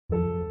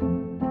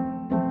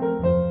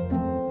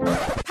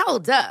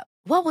Hold up.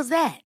 What was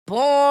that?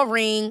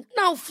 Boring.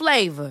 No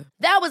flavor.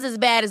 That was as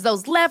bad as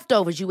those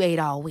leftovers you ate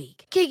all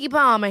week. Keke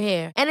Palmer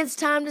here. And it's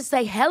time to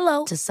say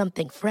hello to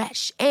something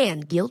fresh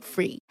and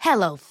guilt-free.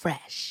 Hello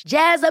Fresh.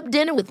 Jazz up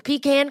dinner with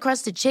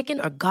pecan-crusted chicken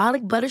or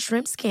garlic butter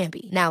shrimp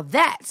scampi. Now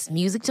that's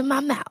music to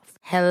my mouth.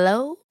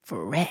 Hello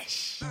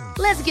Fresh.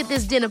 Let's get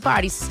this dinner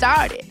party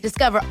started.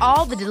 Discover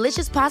all the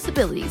delicious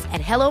possibilities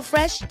at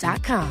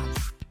hellofresh.com.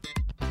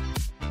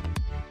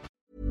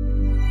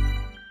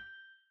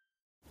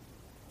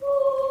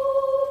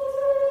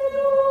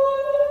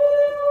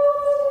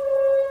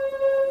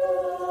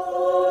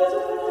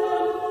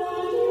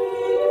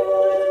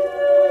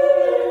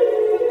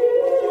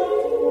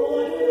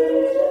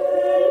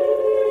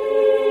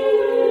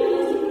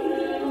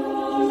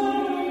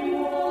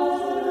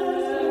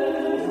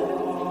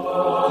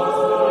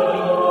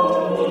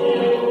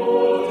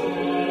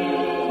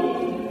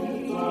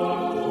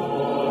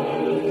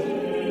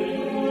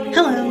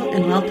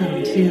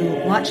 Welcome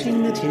to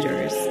Watching the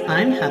Tudors.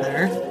 I'm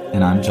Heather.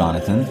 And I'm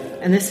Jonathan.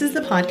 And this is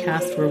the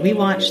podcast where we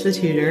watch the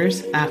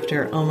Tudors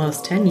after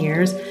almost 10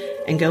 years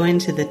and go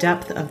into the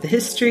depth of the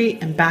history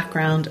and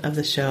background of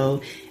the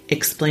show,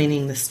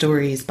 explaining the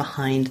stories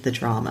behind the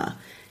drama.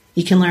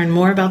 You can learn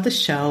more about the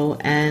show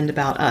and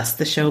about us,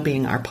 the show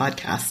being our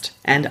podcast,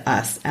 and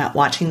us at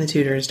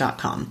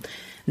watchingthetudors.com.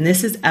 And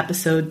this is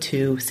episode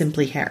 2,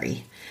 Simply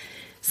Harry.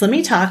 So let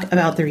me talk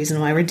about the reason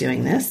why we're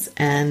doing this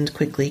and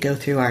quickly go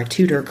through our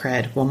Tudor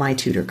cred, my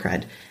Tudor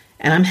cred.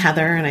 And I'm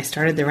Heather, and I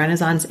started the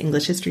Renaissance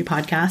English History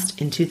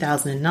podcast in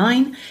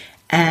 2009,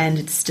 and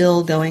it's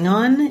still going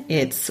on.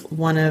 It's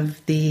one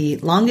of the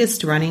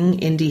longest running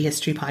indie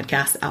history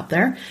podcasts out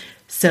there.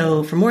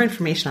 So for more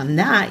information on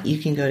that, you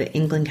can go to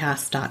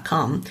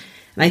englandcast.com.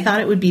 And I thought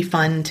it would be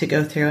fun to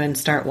go through and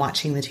start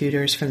watching the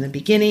Tudors from the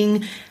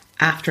beginning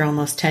after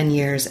almost 10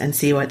 years and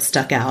see what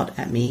stuck out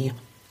at me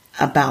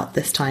about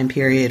this time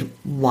period,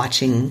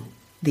 watching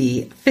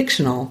the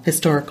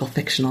historical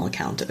fictional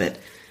account of it.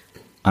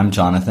 I'm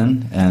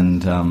Jonathan,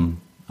 and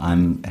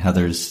I'm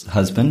Heather's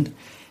husband,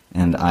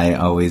 and I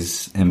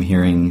always am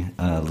hearing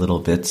little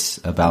bits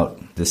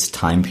about this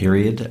time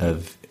period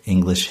of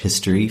English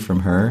history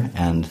from her,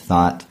 and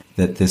thought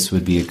that this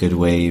would be a good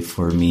way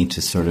for me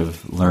to sort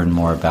of learn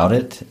more about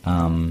it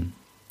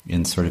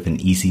in sort of an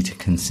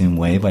easy-to-consume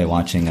way by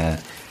watching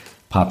a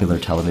popular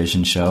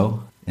television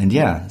show. And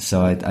yeah,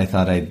 so I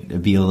thought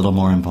I'd be a little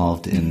more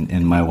involved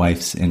in my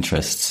wife's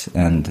interests,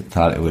 and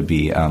thought it would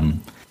be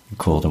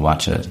cool to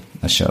watch a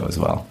show as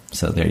well.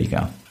 So there you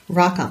go.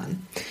 Rock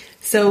on.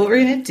 So what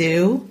we're going to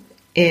do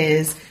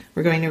is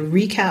we're going to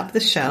recap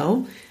the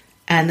show,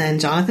 and then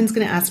Jonathan's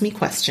going to ask me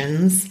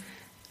questions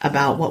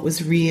about what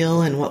was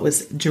real and what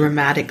was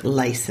dramatic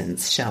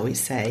license, shall we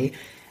say,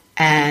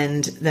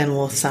 and then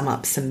we'll sum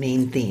up some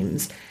main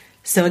themes.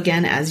 So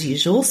again, as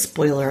usual,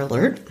 spoiler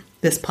alert.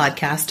 This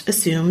podcast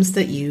assumes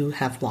that you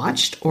have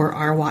watched or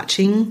are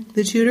watching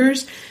The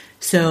Tudors.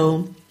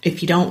 So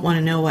if you don't want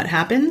to know what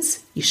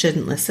happens, you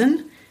shouldn't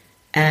listen.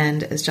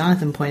 And as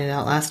Jonathan pointed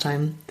out last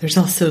time, there's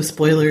also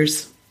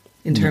spoilers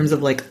in terms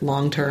of like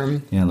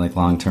long-term. Yeah, like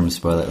long-term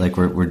spoiler. Like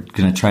we're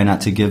going to try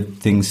not to give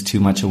things too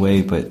much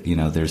away, but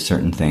there's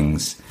certain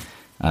things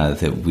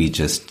that we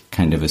just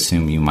kind of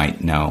assume you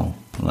might know,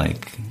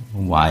 like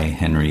why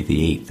Henry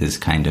VIII is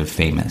kind of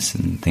famous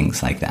and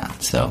things like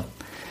that. So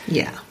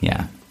yeah.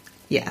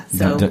 Yeah,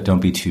 so don't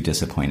be too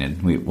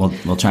disappointed.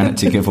 We'll try not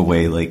to give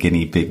away like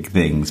any big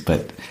things,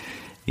 but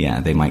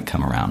yeah, they might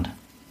come around.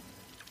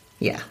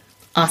 Yeah,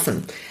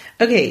 awesome.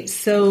 Okay,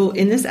 so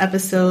in this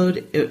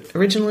episode, it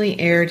originally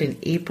aired in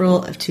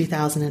April of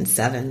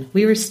 2007.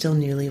 We were still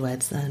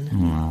newlyweds then.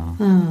 Aww.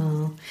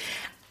 Oh,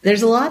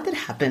 there's a lot that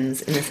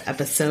happens in this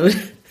episode.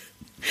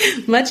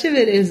 Much of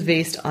it is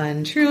based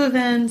on true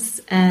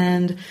events,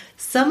 and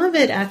some of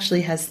it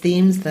actually has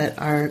themes that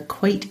are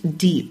quite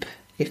deep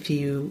if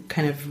you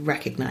kind of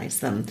recognize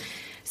them.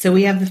 So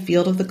we have the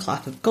Field of the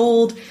Cloth of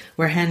Gold,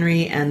 where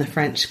Henry and the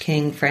French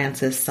King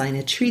Francis sign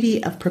a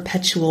treaty of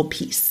perpetual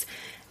peace.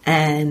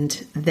 And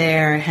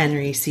there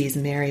Henry sees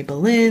Mary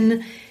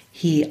Boleyn.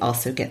 He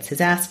also gets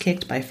his ass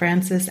kicked by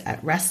Francis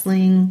at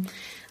wrestling.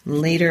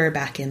 Later,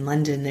 back in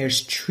London,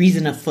 there's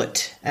treason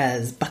afoot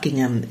as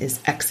Buckingham is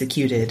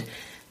executed.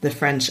 The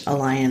French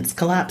alliance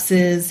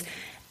collapses,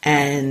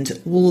 and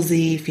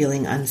Wolsey,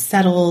 feeling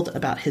unsettled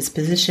about his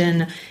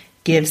position,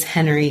 gives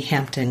Henry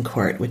Hampton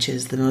Court, which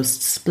is the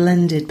most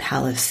splendid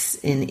palace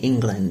in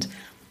England.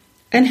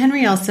 And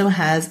Henry also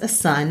has a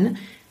son,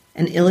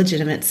 an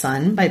illegitimate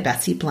son by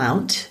Betsy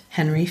Blount,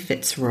 Henry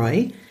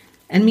Fitzroy,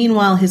 and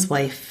meanwhile his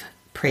wife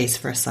prays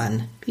for a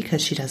son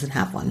because she doesn't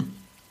have one.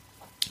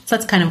 So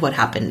that's kind of what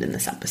happened in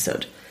this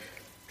episode.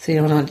 So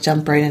you want to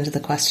jump right into the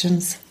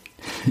questions?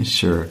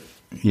 Sure.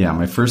 Yeah,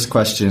 my first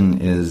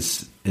question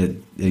is, it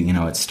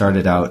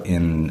started out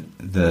in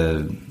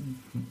the,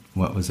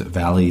 what was it,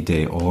 Valley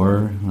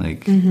d'Or,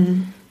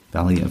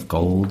 Valley of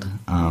Gold,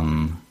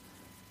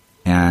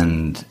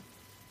 and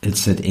it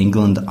said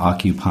England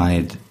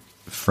occupied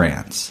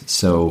France.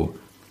 So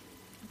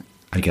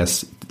I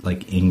guess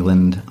like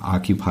England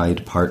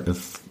occupied part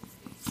of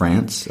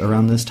France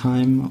around this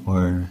time,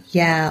 or?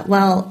 Yeah,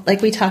 well,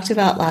 like we talked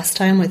about last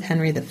time with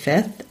Henry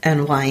V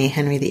and why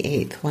Henry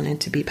VIII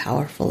wanted to be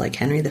powerful like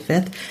Henry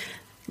V,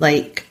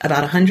 like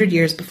about 100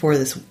 years before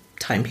this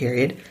time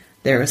period,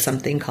 there was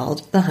something called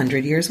the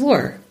 100 Years'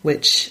 War,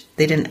 which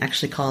they didn't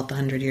actually call it the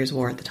 100 Years'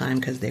 War at the time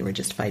because they were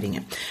just fighting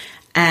it.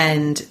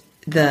 And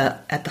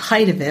at the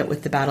height of it,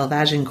 with the Battle of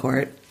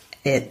Agincourt,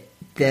 in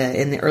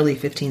the early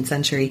 15th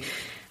century,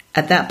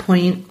 at that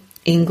point,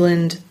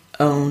 England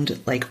owned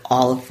like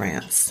all of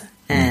France,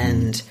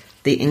 and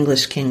the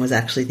English king was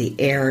actually the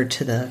heir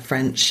to the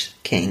French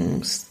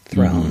king's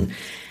throne.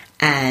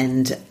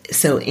 And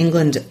so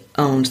England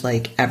owned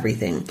like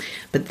everything.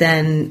 But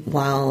then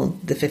while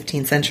the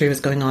 15th century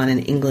was going on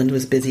and England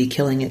was busy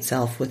killing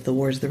itself with the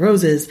Wars of the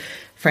Roses,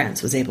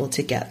 France was able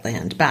to get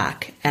land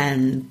back.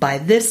 And by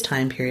this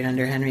time period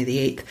under Henry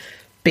VIII,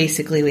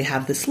 basically we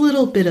have this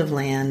little bit of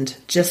land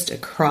just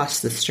across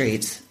the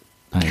straits,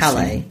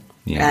 Calais.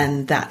 Yeah.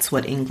 And that's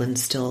what England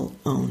still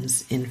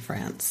owns in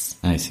France.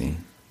 I see.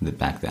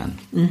 Back then.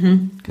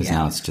 Because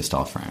now it's just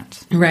all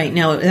France. Right.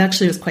 Now, it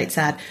actually was quite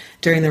sad.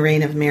 During the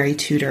reign of Mary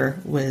Tudor,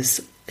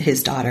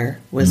 his daughter,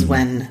 was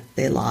when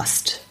they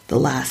lost the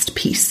last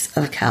piece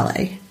of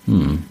Calais.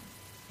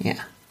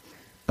 Yeah.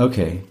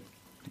 Okay.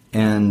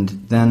 And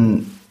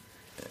then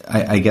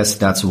I guess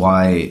that's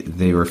why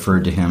they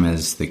referred to him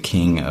as the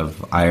king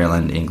of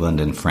Ireland,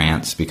 England, and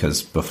France,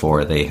 because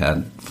before they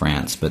had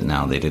France, but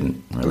now they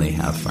didn't really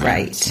have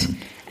France. Right.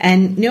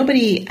 And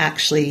nobody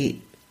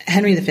actually...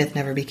 Henry V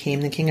never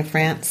became the King of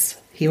France.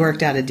 He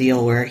worked out a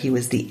deal where he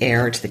was the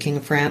heir to the King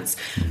of France,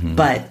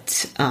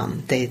 but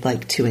they'd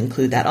like to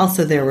include that.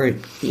 Also, there were,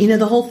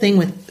 the whole thing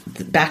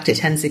with back to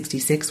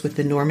 1066 with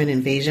the Norman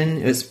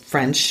invasion. It was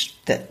French,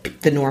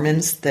 the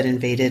Normans that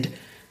invaded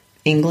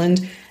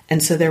England.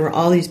 And so there were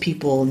all these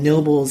people,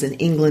 nobles in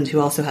England who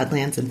also had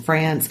lands in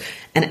France.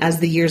 And as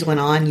the years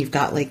went on, you've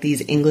got like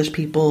these English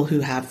people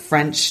who have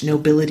French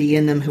nobility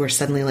in them who are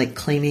suddenly like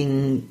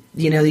claiming,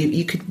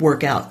 you could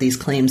work out these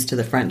claims to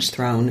the French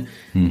throne.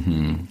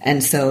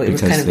 And so it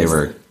was kind of... Because they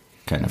were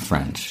kind of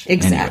French.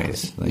 Exactly.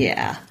 Anyways,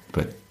 yeah.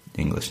 But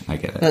English, I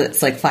get it. But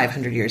it's like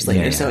 500 years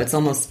later. Yeah. So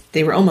it's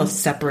they were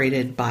almost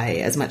separated by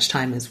as much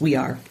time as we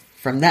are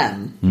from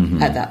them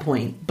at that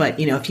point. But,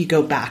 if you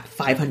go back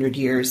 500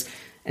 years...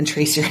 and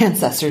trace your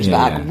ancestors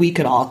back, we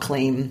could all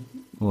claim...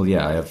 Well,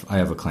 yeah, I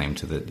have a claim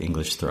to the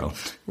English throne.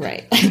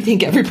 Right. I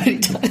think everybody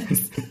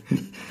does.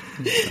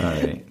 All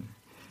right.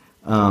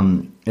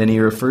 And he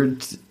referred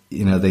to,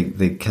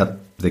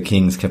 the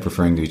kings kept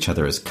referring to each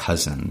other as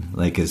cousin.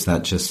 Like, is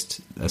that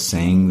just a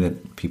saying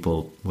that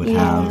people would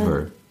have,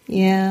 or?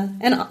 Yeah.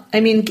 And,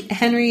 I mean,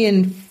 Henry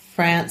and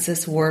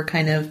Francis were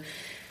kind of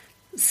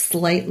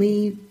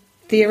slightly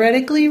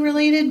theoretically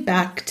related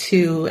back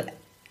to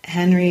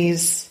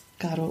Henry's...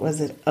 God, what was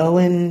it?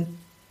 Owen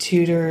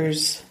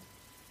Tudor's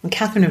and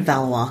Catherine of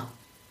Valois.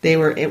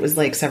 It was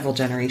like several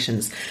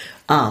generations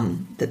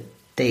that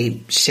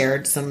they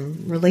shared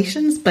some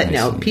relations,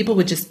 but people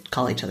would just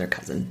call each other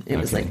cousin. It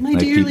was like, my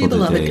dearly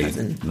beloved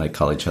cousin. Like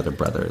call each other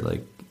brother,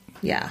 like.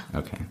 Yeah.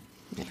 Okay.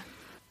 Yeah.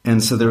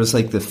 And so there was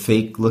like the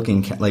fake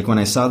looking, like when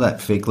I saw that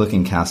fake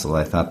looking castle,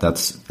 I thought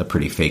that's a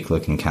pretty fake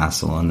looking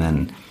castle. And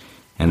then,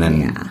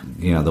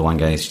 the one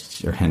guy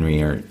or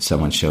Henry or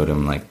someone showed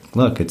him like,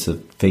 look, it's a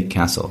fake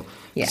castle.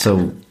 Yeah.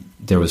 So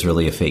there was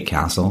really a fake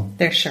castle?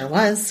 There sure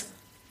was.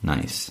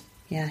 Nice.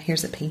 Yeah,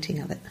 here's a painting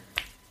of it.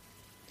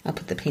 I'll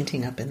put the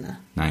painting up in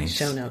the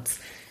show notes.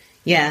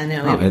 Yeah,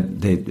 no. Oh,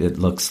 it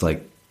looks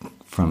like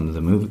from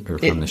the movie or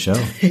from the show.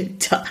 It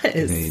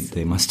does.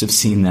 They must have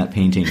seen that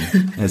painting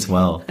as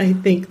well. I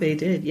think they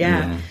did.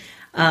 Yeah.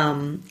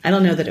 I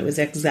don't know that it was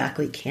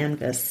exactly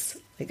canvas.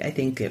 Like I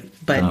think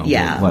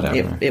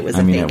whatever. It was.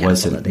 Fake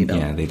castle that they built.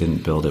 Yeah, they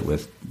didn't build it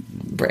with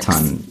bricks.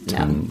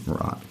 ton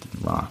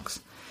rocks.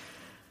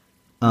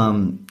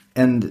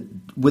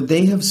 And would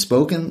they have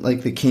spoken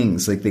like the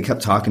kings? Like they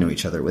kept talking to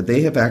each other. Would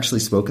they have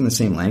actually spoken the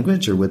same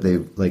language, or would they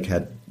like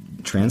had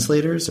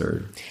translators?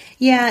 Or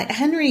yeah,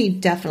 Henry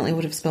definitely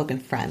would have spoken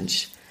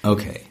French.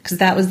 Okay, because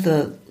that was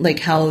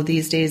how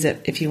these days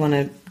if you want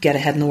to get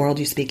ahead in the world,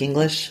 you speak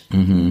English.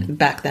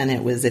 Back then,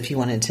 it was if you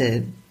wanted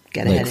to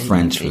get ahead. Like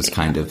French was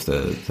kind of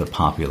the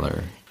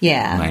popular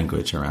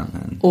language around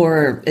then.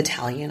 Or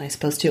Italian, I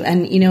suppose, too.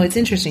 And, it's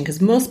interesting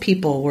because most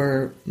people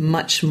were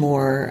much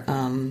more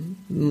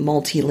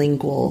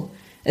multilingual,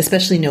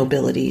 especially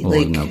nobility.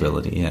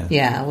 Nobility, yeah.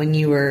 Yeah, when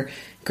you were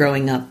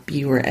growing up,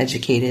 you were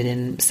educated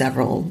in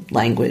several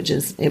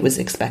languages. It was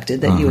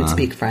expected that you would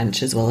speak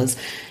French as well as,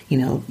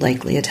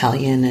 likely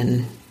Italian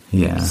and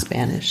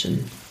Spanish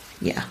and,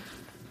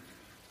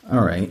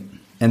 All right.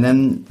 And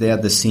then they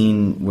had the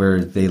scene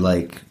where they,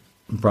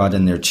 brought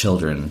in their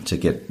children to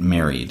get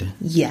married.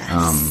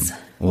 Yes.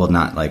 Well,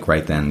 not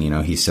right then.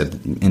 He said,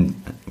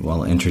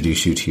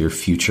 introduce you to your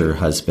future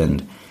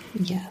husband.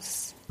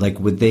 Yes.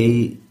 Would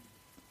they...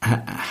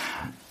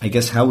 I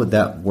guess how would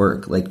that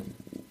work? I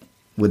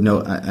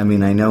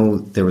know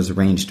there was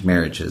arranged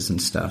marriages and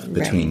stuff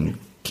between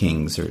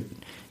kings or,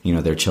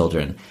 their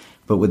children.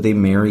 But would they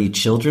marry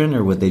children,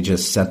 or would they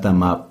just set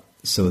them up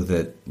so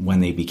that when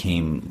they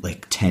became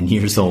like 10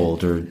 years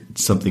old or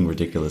something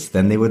ridiculous,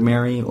 then they would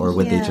marry? Or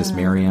would they just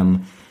marry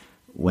him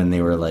when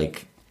they were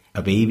like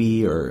a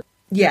baby? Or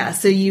yeah,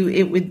 so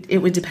it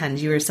would depend.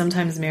 You were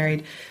sometimes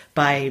married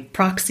by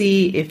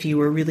proxy if you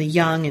were really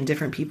young, and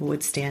different people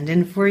would stand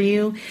in for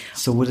you.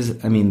 So what is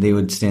it? I mean, they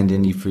would stand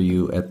in for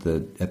you at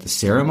the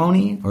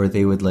ceremony, or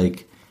they would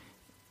like,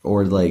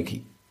 or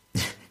like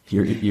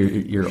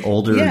your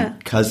older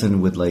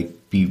cousin would like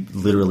be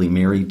literally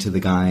married to the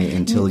guy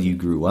until you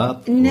grew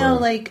up? No,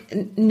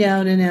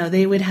 no.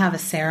 They would have a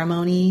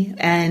ceremony,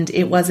 and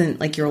it wasn't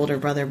like your older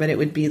brother, but it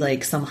would be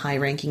like some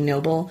high-ranking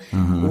noble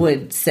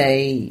would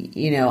say,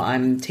 you know,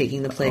 I'm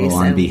taking the place.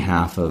 On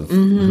behalf of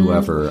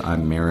whoever,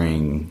 I'm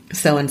marrying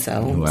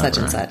so-and-so, such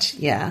and such,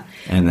 yeah.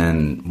 And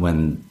then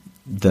when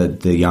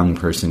the young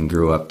person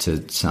grew up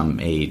to some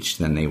age,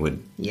 then they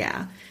would...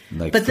 Yeah.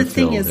 Like, but the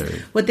thing is,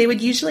 what they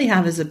would usually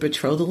have is a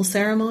betrothal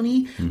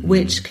ceremony,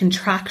 which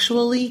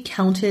contractually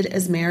counted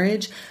as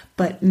marriage,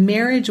 but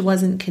marriage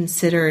wasn't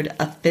considered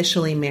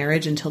officially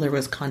marriage until there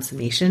was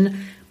consummation,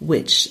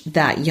 which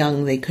that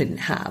young they couldn't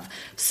have.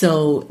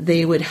 So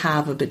they would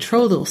have a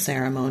betrothal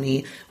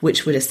ceremony,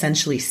 which would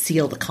essentially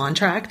seal the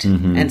contract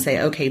and say,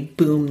 okay,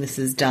 boom, this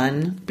is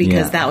done,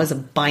 because that was a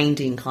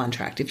binding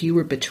contract. If you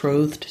were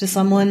betrothed to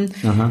someone,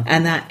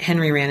 and that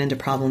Henry ran into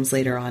problems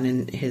later on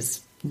in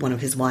one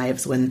of his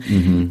wives when,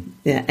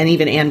 and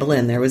even Anne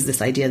Boleyn, there was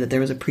this idea that there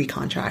was a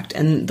pre-contract,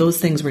 and those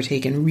things were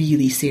taken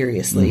really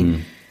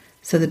seriously.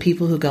 So the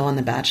people who go on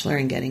The Bachelor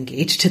and get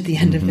engaged at the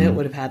end of it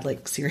would have had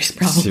like serious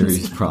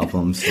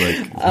problems.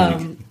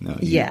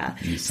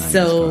 You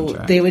so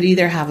they would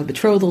either have a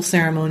betrothal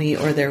ceremony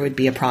or there would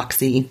be a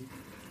proxy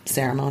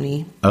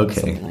ceremony.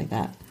 Okay. Something like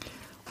that.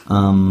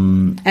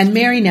 And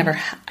Mary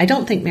I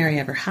don't think Mary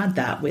ever had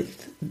that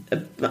with,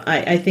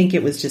 I think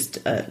it was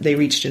just, they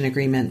reached an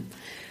agreement.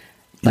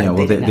 Yeah,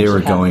 well, they were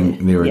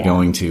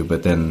going to,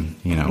 but then,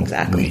 you know,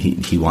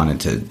 he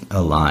wanted to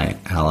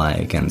ally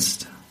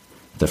against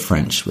the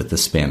French with the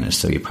Spanish,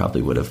 so he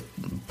probably would have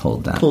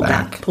pulled the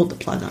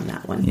plug on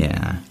that one.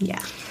 Yeah.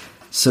 Yeah.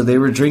 So they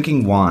were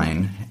drinking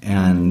wine,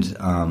 and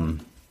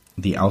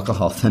the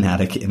alcohol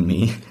fanatic in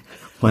me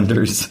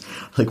wonders,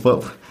 like,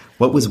 what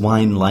was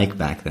wine like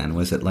back then?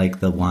 Was it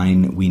like the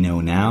wine we know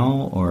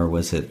now, or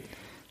was it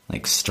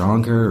like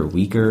stronger or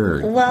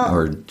weaker,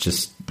 or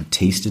just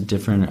tasted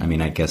different? I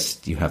mean, I guess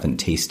you haven't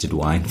tasted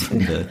wine from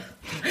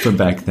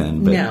back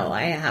then. But. No,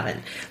 I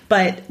haven't.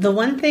 But the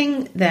one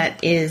thing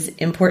that is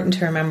important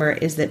to remember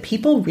is that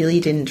people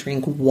really didn't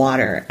drink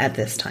water at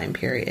this time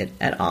period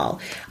at all.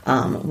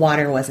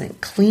 Water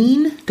wasn't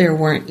clean. There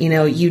weren't,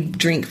 you'd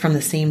drink from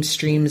the same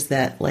streams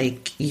that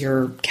like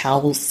your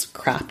cows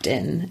crapped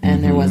in,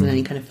 and there wasn't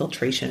any kind of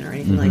filtration or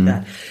anything like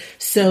that.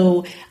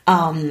 So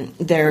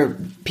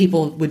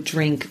people would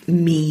drink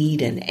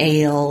mead and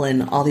ale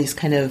and all these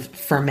kind of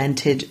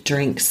fermented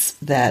drinks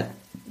that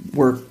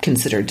were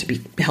considered to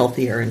be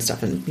healthier and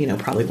stuff, and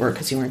probably were,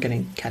 because you weren't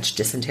going to catch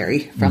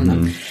dysentery from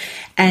them.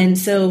 And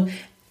so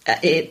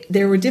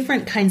there were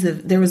different kinds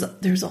of there's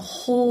a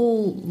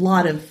whole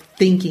lot of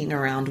thinking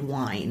around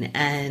wine,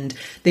 and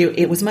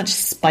it was much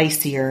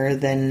spicier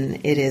than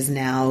it is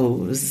now.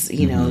 It was,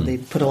 they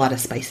put a lot of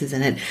spices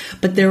in it,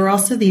 but there were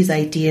also these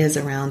ideas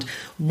around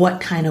what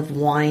kind of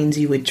wines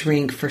you would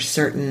drink for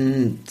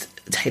certain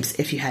types,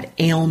 if you had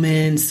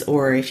ailments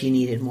or if you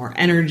needed more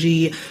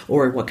energy,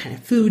 or what kind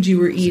of food you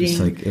were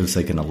eating. It was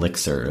like an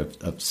elixir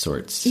of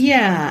sorts.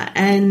 Yeah,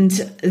 and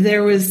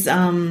there's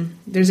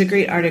a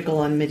great article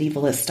on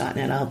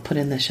medievalist.net, I'll put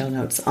in the show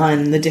notes,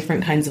 on the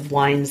different kinds of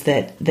wines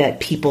that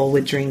people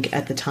would drink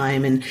at the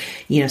time. And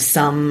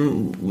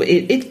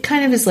it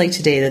kind of is like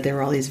today, that there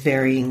were all these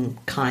varying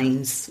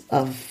kinds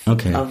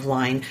of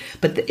wine,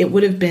 but it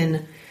would have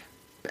been,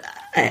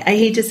 I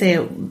hate to say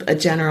a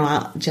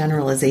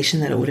generalization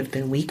that it would have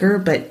been weaker,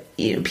 but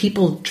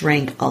people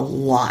drank a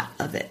lot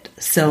of it.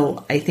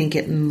 So I think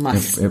it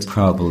must. It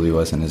probably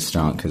wasn't as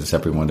strong, because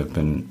everyone would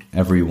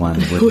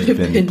have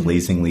been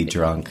blazingly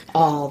drunk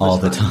all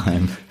the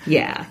time.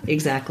 Yeah,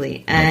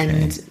 exactly.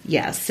 And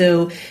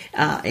so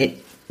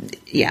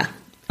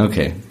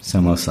Okay, so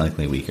most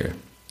likely weaker.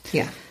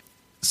 Yeah.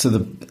 So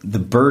the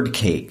bird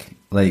cake,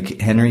 like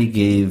Henry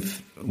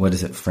gave, what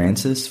is it,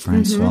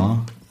 Francois?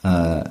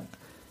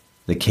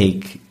 The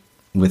cake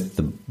with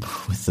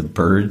the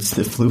birds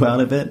that flew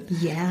out of it.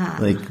 Yeah.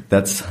 Like,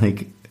 that's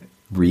like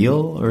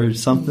real or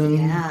something.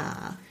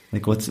 Yeah.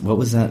 Like, what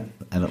was that?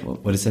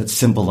 What does that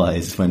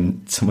symbolize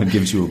when someone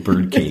gives you a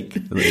bird cake?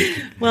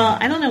 Well,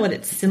 I don't know what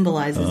it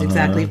symbolizes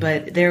exactly,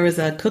 but there was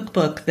a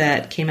cookbook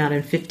that came out in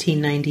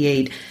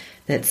 1598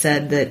 that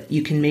said that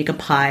you can make a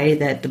pie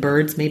that the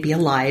birds may be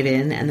alive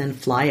in and then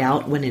fly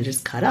out when it is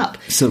cut up.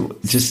 So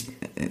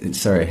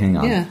hang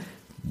on. Yeah.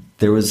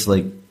 There was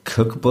like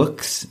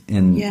cookbooks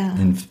in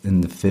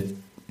the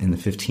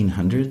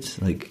 1500s,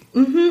 like.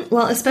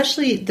 Well,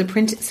 especially the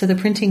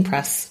printing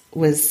press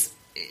was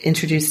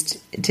introduced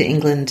to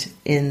England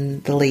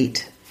in the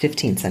late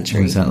 15th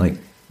century. Was that like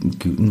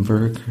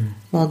Gutenberg?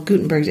 Well,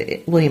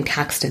 Gutenberg, William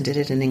Caxton did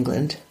it in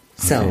England.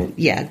 So, Okay.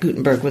 yeah,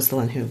 Gutenberg was the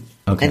one who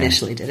Okay.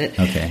 initially did it.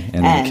 Okay,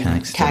 and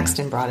then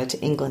Caxton. brought it to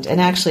England. And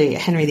actually,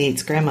 Henry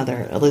VIII's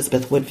grandmother,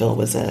 Elizabeth Woodville,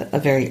 was a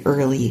very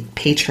early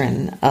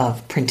patron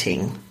of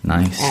printing.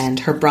 Nice. And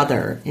her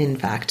brother, in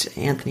fact,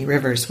 Anthony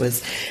Rivers,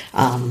 was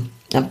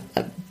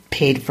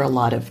paid for a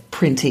lot of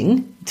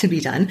printing to be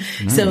done.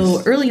 Nice.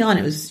 So early on,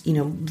 it was,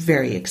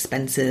 very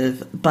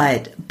expensive.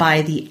 But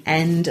by the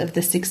end of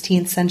the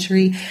 16th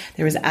century,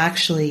 there was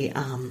actually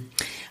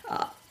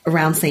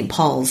around St.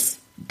 Paul's,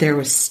 there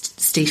was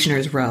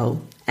Stationers'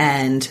 Row,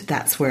 and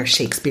that's where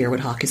Shakespeare would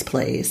hawk his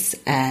plays.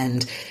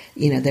 And,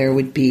 there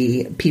would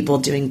be people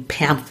doing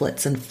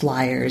pamphlets and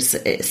flyers.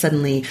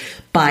 Suddenly,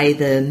 by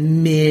the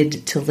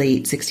mid to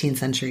late 16th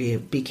century,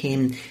 it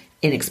became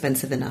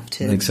inexpensive enough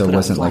to So put it up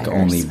wasn't like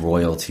flyers. only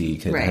royalty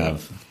could Right.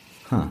 have...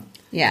 Huh.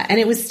 Yeah, and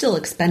it was still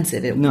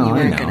expensive. No, you I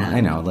weren't know. gonna-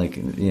 I know. Like,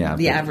 yeah.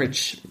 The but-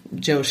 average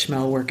Joe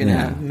Schmo working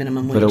Yeah. a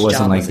minimum wage But it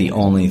wasn't job like the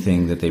gonna- only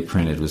thing that they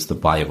printed was the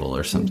Bible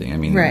or something. I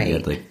mean, Right. they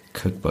had like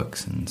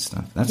cookbooks and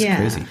stuff. That's Yeah.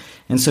 crazy.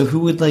 And so who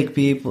would like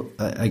be able,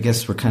 I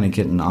guess we're kind of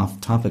getting off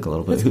topic a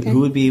little bit. That's okay. Who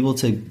would be able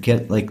to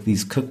get like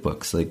these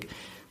cookbooks? Like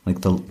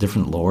the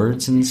different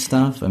lords and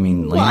stuff? I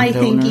mean, Well, I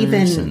think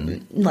landowners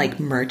even like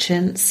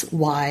merchants'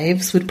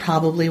 wives would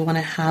probably want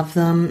to have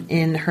them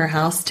in her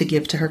house to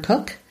give to her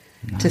cook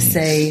to Nice.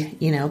 say,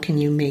 can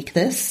you make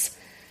this?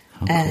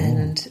 How cool.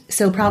 And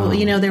so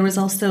probably, there was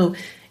also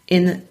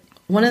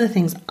one of the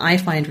things I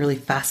find really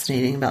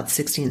fascinating about the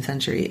 16th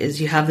century is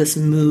you have this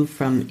move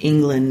from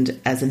England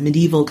as a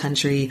medieval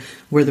country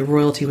where the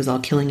royalty was all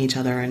killing each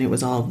other and it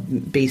was all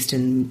based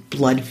in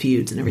blood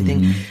feuds and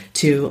everything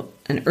to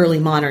an early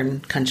modern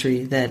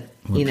country that,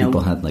 where people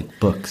had like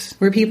books.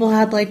 where people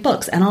had like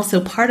books. And also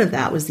part of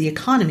that was the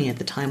economy at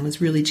the time was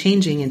really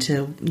changing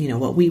into,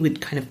 what we would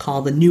kind of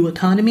call the new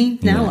economy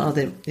now, Yeah.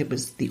 although it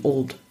was the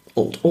old.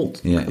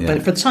 Yeah, yeah.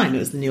 But for the time, it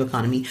was the new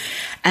economy.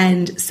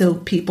 And so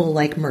people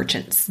like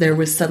merchants, there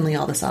was suddenly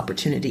all this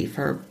opportunity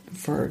for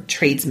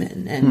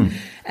tradesmen.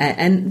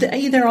 And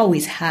there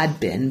always had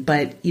been,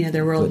 but,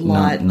 there were a But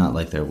lot. not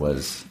like there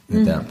was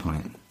at that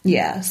point.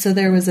 Yeah, so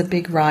there was a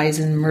big rise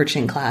in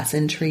merchant class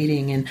and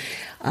trading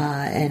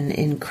and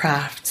in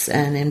crafts,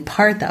 and in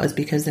part that was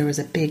because there was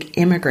a big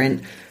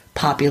immigrant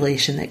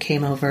population that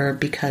came over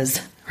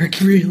because we're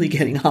really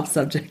getting off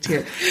subject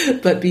here,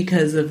 but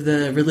because of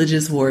the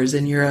religious wars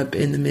in Europe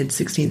in the mid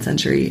 16th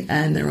century,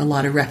 and there were a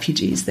lot of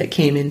refugees that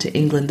came into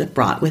England that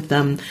brought with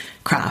them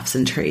crafts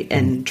and trades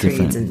and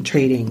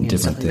trading and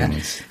stuff like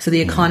things. that. So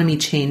the economy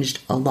changed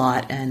a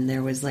lot, and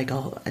there was like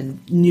a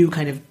new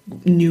kind of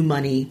new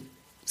money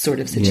sort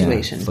of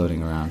situation. Yeah,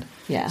 floating around.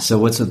 Yeah. So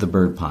what's with the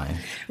bird pie?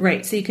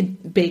 Right. So you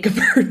could bake a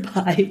bird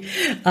pie.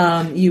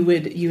 You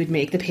would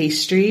make the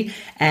pastry,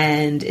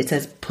 and it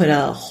says put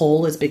a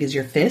hole as big as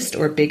your fist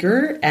or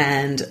bigger,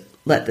 and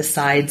let the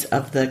sides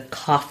of the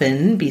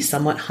coffin be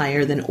somewhat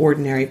higher than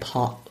ordinary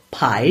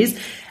pies,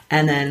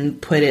 and then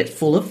put it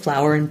full of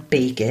flour and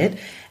bake it,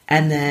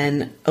 and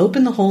then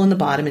open the hole in the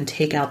bottom and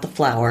take out the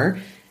flour.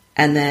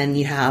 And then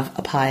you have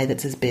a pie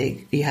that's as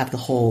big. You have the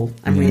whole,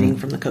 I'm reading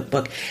from the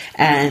cookbook.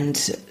 And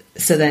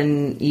so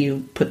then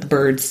you put the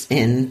birds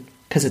in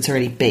because it's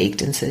already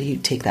baked. And so you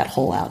take that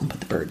hole out and put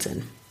the birds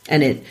in.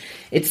 And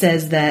it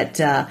says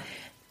that,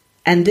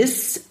 and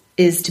this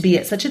is to be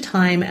at such a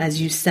time as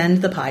you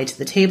send the pie to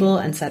the table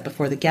and set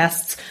before the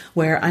guests,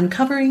 where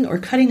uncovering or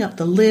cutting up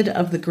the lid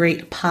of the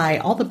great pie,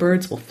 all the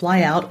birds will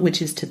fly out,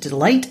 which is to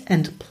delight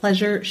and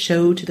pleasure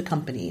show to the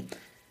company.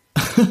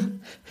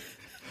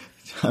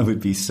 I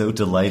would be so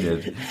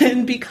delighted.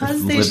 And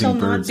because they Living shall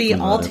not birds be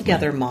flew out of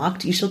altogether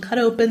mocked, you shall cut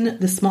open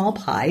the small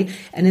pie,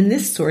 and in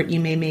this sort you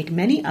may make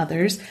many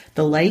others,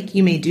 the like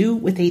you may do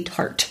with a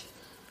tart.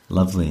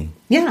 Lovely.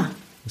 Yeah.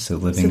 So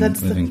living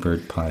that's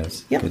bird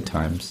pies. Yep. Good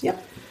times.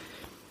 Yep.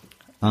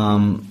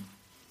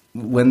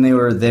 When they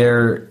were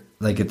there,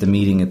 like at the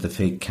meeting at the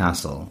fake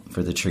castle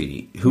for the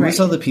treaty, who was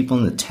Right. all the people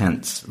in the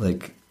tents?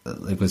 Like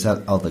was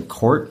that all the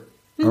court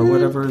or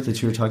whatever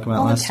that you were talking about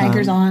All the last time?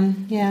 taggers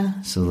on,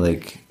 yeah. So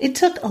like, It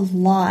took a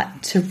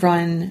lot to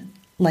run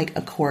like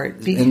a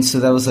court. and so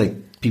that was like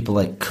people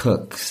like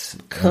cooks,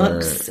 or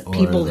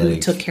people who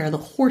like- took care of the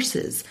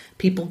horses,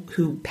 people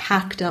who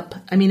packed up.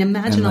 I mean,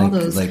 imagine and all like,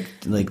 those like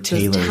those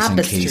tailors in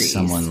tapestries. case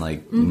someone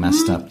like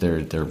messed up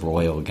their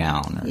royal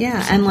gown. Or Yeah,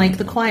 something. and like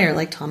the choir,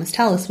 like Thomas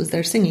Tallis was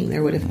there singing.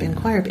 There would have been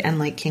choir, and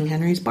like King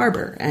Henry's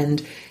barber,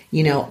 and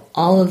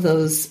all of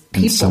those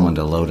people. And someone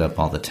to load up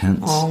all the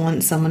tents.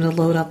 Someone to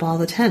load up all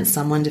the tents,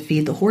 someone to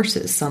feed the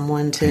horses,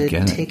 someone to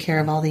get it. take care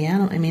of all the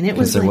animals. I mean, it Because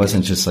was there like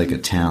wasn't just like a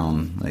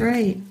town. Like,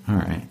 Right. All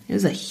right. it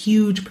was a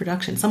huge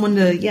production. Someone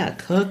to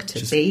cook,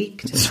 to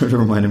bake. It sort of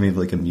reminded me of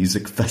like a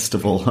music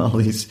festival. All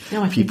these No,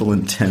 I think- people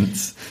in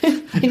tents.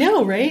 I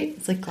know, right?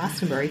 It's like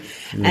Glastonbury.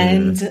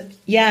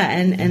 Yeah.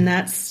 And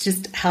that's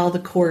just how the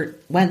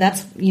court went.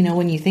 That's,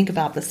 when you think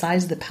about the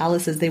size of the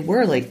palaces, they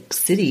were like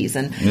cities.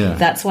 And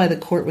that's why the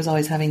court was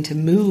always having to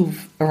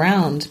move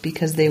around,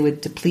 because they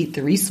would deplete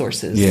the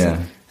resources.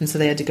 Yeah. And so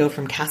they had to go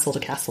from castle to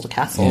castle to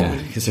castle. Yeah,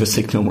 because there was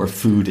like no more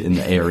food in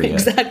the area.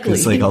 Exactly.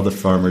 It's like all the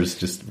farmers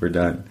just were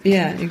done.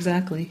 Yeah,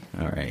 exactly.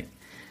 All right.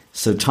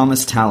 So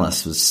Thomas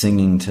Tallis was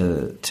singing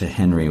to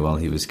Henry while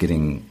he was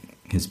getting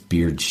his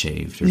beard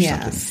shaved or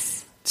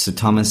something. So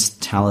Thomas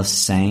Tallis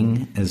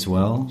sang as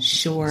well?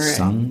 Sure.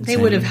 Sang? He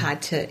would have,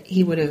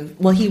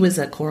 he was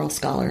a choral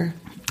scholar.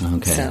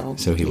 Okay.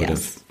 So he would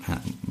have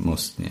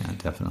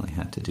definitely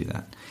had to do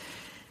that.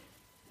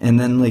 And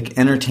then like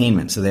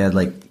entertainment. So they had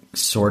like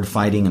sword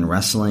fighting and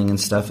wrestling and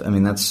stuff. I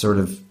mean, that's sort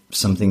of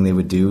something they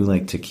would do,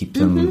 like to keep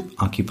them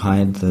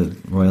occupied, the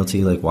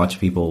royalty, like watch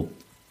people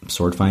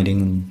sword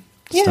fighting and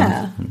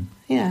stuff.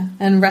 Yeah.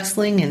 And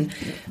wrestling and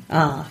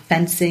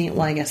fencing.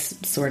 Well, I guess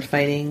sword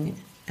fighting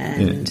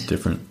and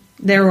different.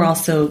 There were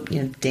also,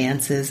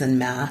 dances and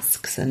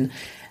masks and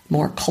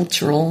more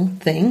cultural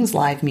things,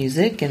 live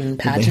music and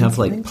pageants. Did they have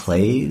like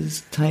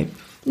plays type?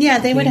 Yeah,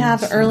 they would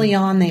have early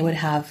on. They would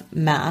have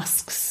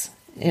masks.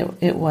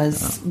 It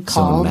was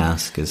called. So a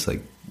mask is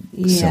like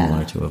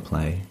similar to a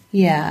play.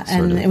 Yeah,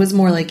 and it was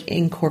more like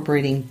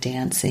incorporating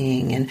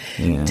dancing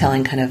and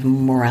telling kind of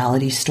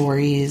morality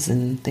stories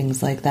and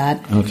things like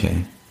that.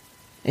 Okay.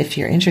 If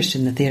you're interested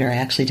in the theater, I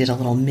actually did a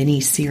little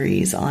mini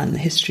series on the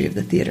history of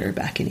the theater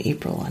back in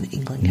April on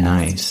England Cast.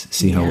 Nice.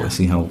 See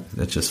how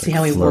that just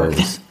how he flows.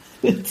 works.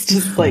 It's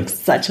just like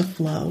such a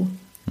flow.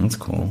 That's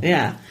cool.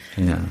 Yeah.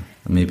 Yeah.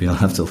 Maybe I'll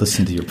have to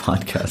listen to your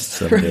podcast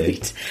someday.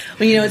 Right.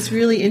 Well, it's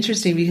really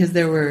interesting because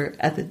there were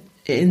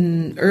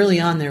early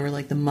on there were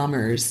like the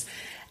mummers,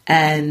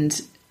 and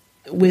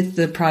with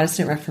the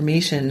Protestant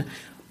Reformation,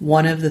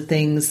 one of the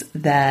things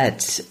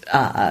that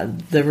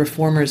the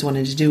reformers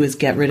wanted to do was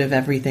get rid of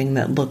everything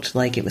that looked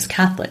like it was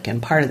Catholic.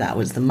 And part of that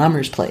was the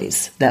mummers'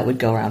 plays that would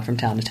go around from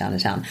town to town to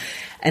town.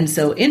 And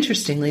so,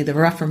 interestingly, the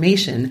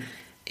Reformation,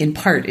 in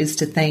part, is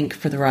to thank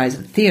for the rise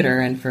of the theater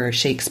and for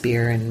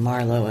Shakespeare and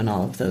Marlowe and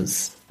all of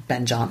those,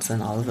 Ben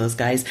Jonson, all of those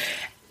guys.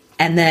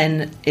 And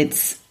then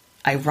it's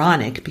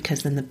ironic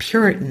because then the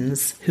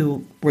Puritans,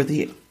 who were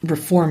the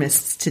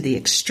reformists to the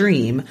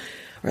extreme,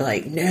 were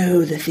like,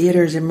 no, the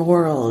theater's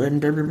immoral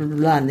and blah, blah, blah,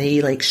 blah. And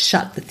they like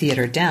shut the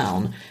theater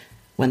down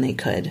when they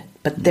could.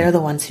 But they're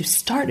the ones who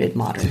started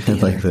modern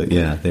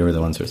theater. They were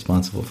the ones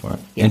responsible for it.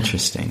 Yeah.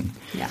 Interesting.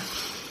 Yeah.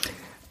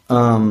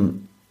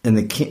 And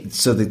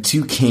so the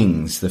two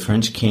kings, the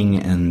French king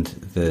and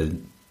the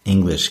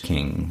English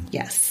king.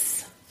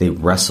 Yes. They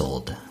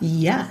wrestled.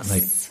 Yes.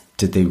 Like,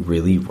 did they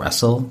really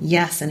wrestle?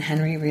 Yes, and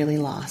Henry really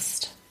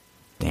lost.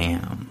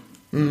 Damn.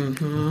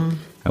 Mm-hmm.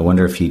 I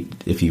wonder if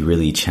he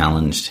really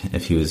challenged,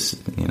 if he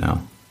was,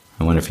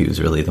 I wonder if he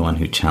was really the one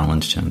who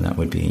challenged him. That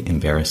would be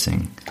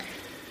embarrassing. I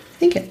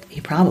think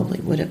he probably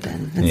would have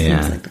been. That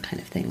seems like the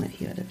kind of thing that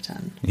he would have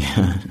done.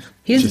 Yeah.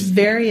 He was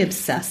very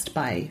obsessed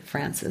by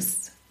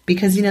Francis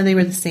because, they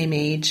were the same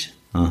age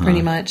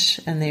pretty much,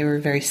 and they were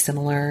very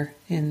similar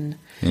in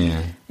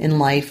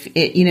life.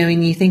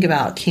 When you think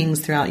about kings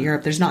throughout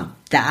Europe, there's not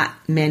that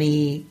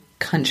many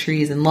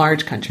countries, and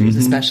large countries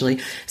especially.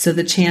 So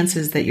the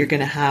chances that you're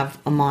going to have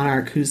a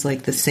monarch who's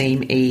like the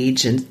same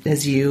age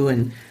as you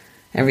and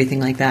everything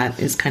like that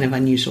is kind of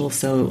unusual.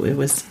 So it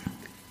was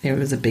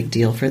a big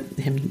deal for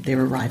him. They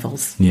were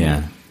rivals.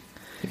 Yeah.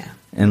 Yeah.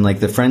 And like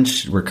the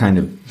French were kind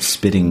of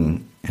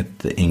spitting at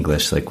the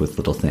English, like with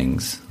little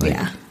things. Like,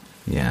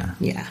 yeah.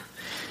 Yeah.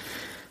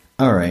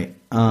 All right.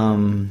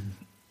 And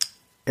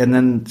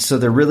then, so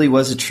there really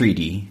was a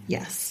treaty.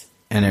 Yes.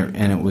 And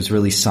it was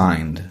really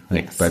signed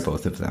by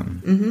both of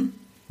them.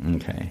 Mm-hmm.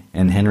 Okay.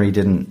 And Henry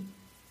didn't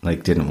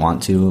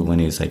want to when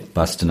he was like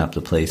busting up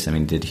the place. I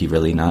mean, did he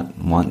really not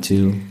want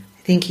to?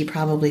 I think he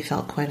probably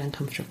felt quite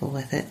uncomfortable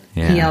with it.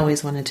 Yeah. He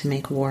always wanted to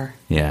make war.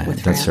 Yeah,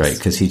 with that's France. right.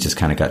 Because he just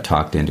kind of got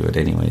talked into it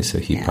anyway, so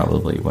he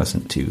probably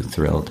wasn't too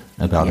thrilled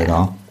about it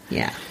all.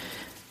 Yeah.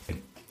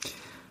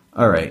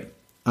 All right.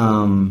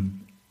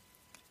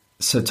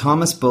 So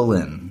Thomas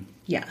Boleyn.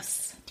 Yes.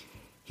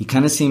 He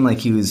kind of seemed like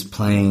he was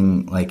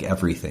playing like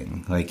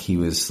everything. Like he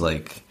was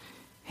like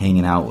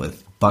hanging out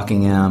with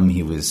Buckingham.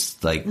 He was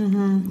like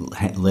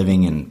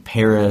living in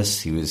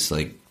Paris. He was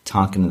like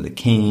talking to the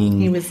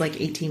king. He was like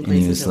 18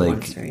 places at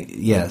once, right?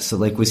 Yeah. So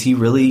like, was he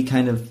really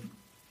kind of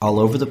all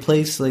over the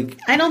place? Like,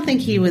 I don't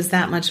think he was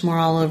that much more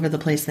all over the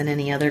place than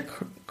any other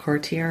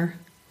courtier.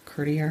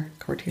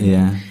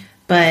 Yeah.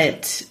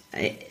 But,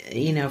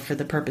 for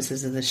the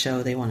purposes of the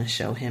show, they want to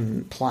show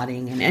him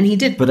plotting, and he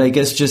did. But I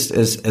guess just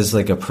as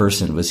like a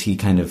person, was he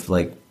kind of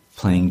like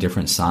playing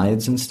different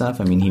sides and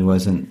stuff? I mean, he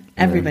wasn't...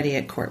 Everybody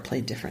at court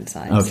played different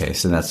sides. Okay,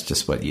 so that's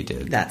just what you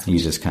did. You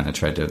just kind of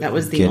tried to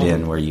get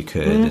in where you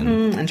could.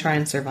 And try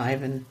and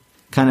survive. And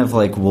kind of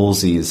like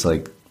Wolsey is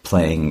like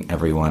playing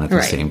everyone at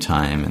the same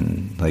time,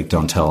 and like,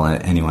 don't tell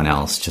anyone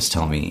else, just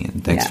tell me,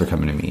 and thanks for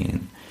coming to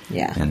me,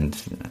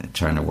 and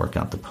trying to work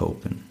out the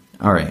Pope. And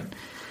all right.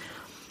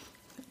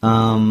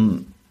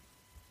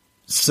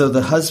 So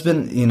the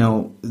husband,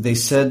 they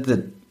said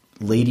that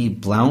Lady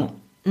Blount,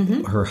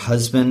 her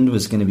husband,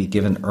 was going to be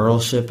given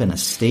earlship and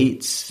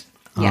estates.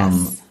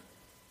 Yes.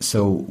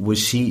 So was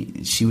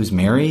she was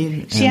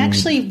married? She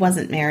actually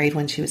wasn't married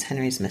when she was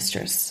Henry's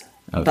mistress.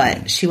 Okay.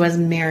 But she was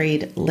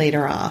married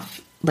later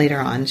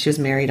on. She was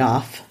married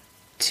off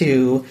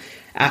to,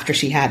 after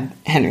she had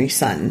Henry's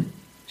son,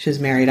 she was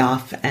married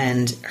off,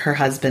 and her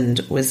husband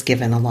was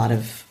given a lot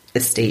of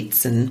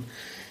estates and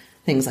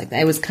things like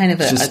that. It was kind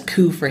of a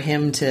coup for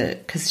him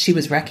because she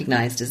was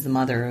recognized as the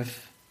mother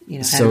of,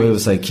 Henry. So it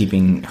was like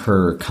keeping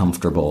her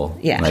comfortable,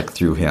 like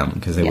through him,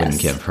 because they wouldn't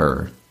give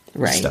her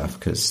stuff.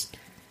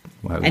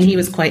 And he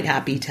was quite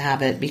happy to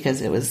have it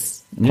because it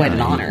was quite an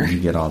honor. You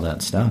get all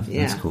that stuff.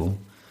 Yeah. That's cool.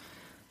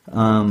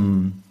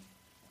 And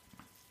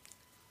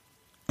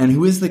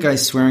who is the guy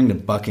swearing to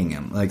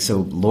Buckingham? Like, so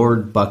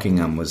Lord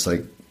Buckingham was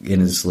like in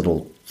his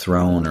little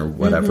throne or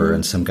whatever,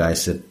 and some guy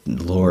said,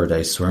 "Lord,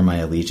 I swear my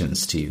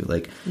allegiance to you."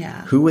 Like,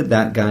 who would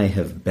that guy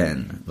have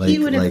been? Like, he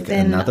would have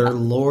been another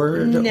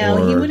lord?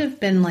 No, he would have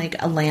been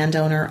like a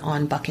landowner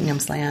on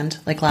Buckingham's land.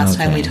 Like last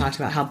time we talked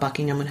about how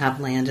Buckingham would have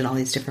land in all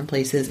these different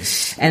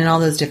places, and in all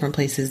those different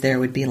places there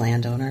would be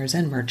landowners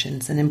and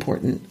merchants and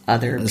important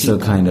other people, so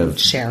kind of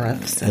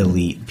sheriffs,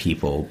 elite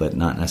people, but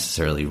not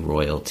necessarily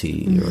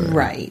royalty.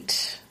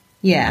 Right?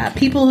 Yeah,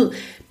 people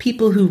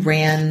who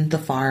ran the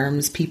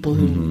farms, people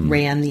who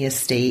ran the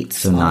estates.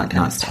 So not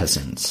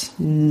peasants.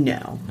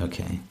 No.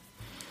 Okay.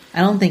 I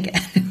don't think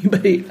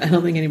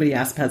anybody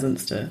asked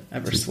peasants to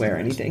ever swear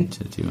anything.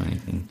 To do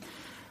anything.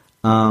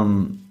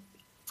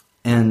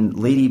 And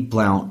Lady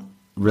Blount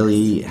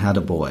really had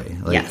a boy.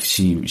 Like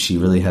she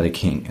really had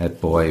a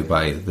boy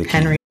by the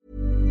Henry. king.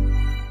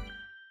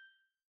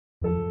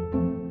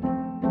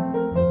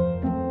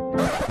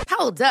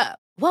 Hold up.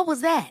 What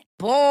was that?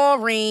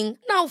 Boring.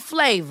 No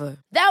flavor.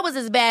 That was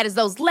as bad as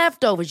those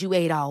leftovers you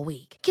ate all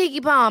week.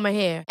 Keke Palmer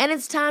here, and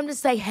it's time to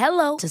say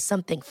hello to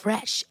something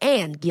fresh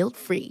and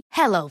guilt-free.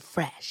 Hello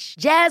Fresh.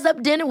 Jazz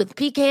up dinner with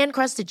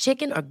pecan-crusted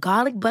chicken or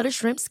garlic butter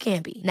shrimp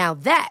scampi. Now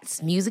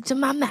that's music to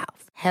my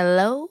mouth.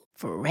 Hello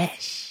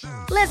Fresh.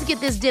 Let's get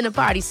this dinner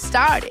party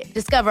started.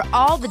 Discover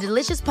all the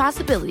delicious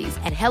possibilities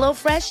at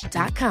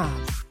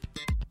HelloFresh.com.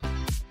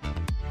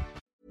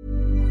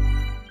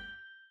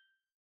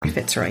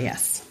 Fitzroy,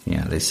 yes.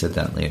 Yeah, they said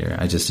that later.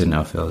 I just didn't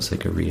know if it was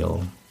like a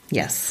real...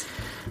 Yes.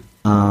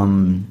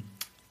 And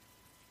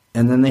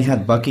then they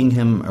had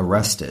Buckingham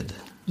arrested.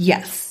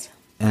 Yes.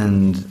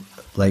 And,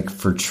 like,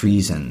 for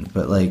treason.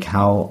 But, like,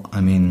 how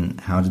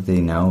did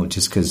they know?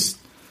 Just because,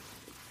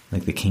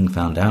 like, the king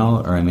found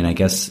out? Or, I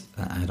guess,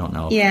 I don't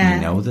know if we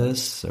know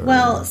this. Or...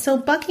 Well, so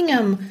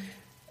Buckingham...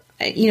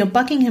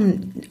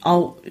 Buckingham,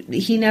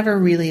 he never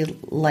really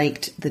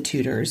liked the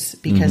Tudors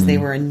because they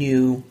were a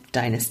new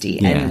dynasty,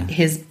 and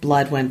his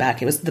blood went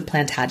back. It was the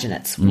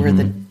Plantagenets were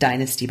the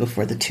dynasty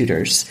before the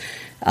Tudors,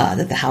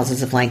 that the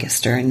houses of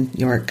Lancaster and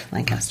York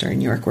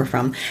were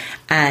from,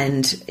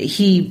 and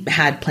he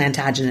had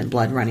Plantagenet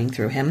blood running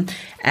through him,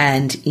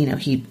 and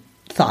he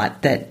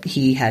thought that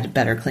he had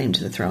better claim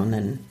to the throne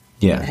than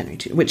Henry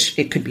II, which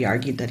it could be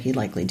argued that he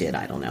likely did.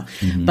 I don't know,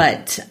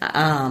 but.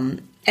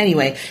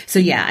 Anyway, so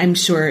I'm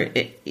sure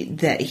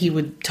that he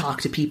would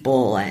talk to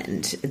people,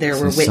 and there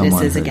were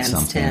witnesses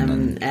against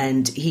him,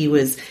 and he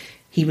was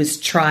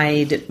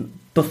tried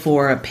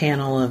before a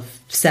panel of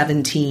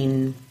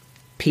 17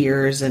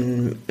 peers,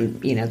 and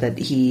that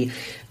he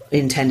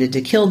intended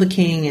to kill the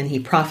king, and he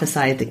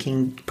prophesied the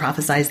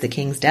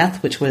king's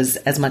death, which was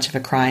as much of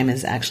a crime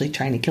as actually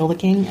trying to kill the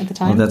king at the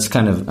time. Well, that's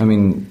kind of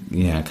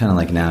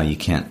like now you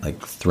can't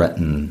like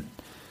threaten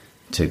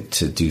to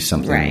do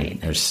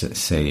something or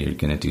say you're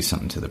going to do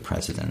something to the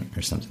president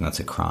or something. That's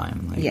a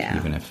crime.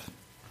 Even if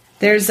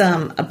there's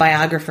a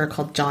biographer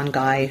called John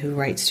Guy who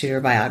writes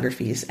Tudor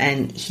biographies,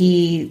 and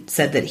he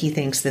said that he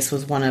thinks this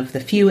was one of the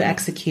few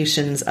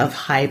executions of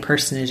high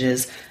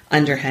personages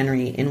under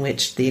Henry in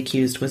which the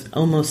accused was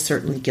almost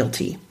certainly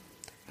guilty.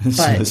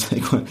 But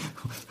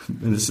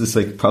this is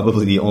like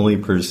probably the only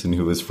person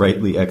who was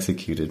rightly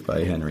executed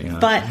by Henry. Huh?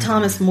 But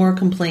Thomas More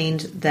complained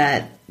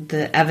that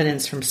the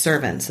evidence from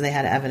servants, so they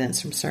had evidence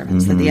from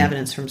servants, that the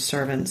evidence from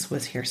servants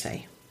was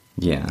hearsay.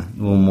 Yeah,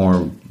 well,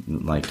 More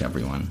liked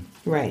everyone.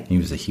 Right. He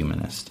was a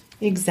humanist.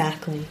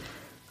 Exactly.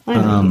 Are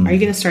you going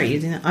to start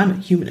using that? I'm a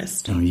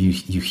humanist. Oh, you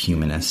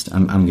humanist.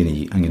 I'm going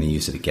to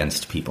use it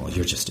against people.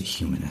 You're just a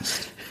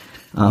humanist.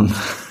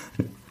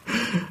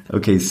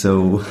 Okay,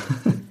 so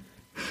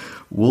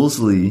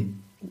Wolsey.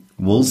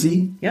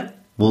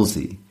 Yep.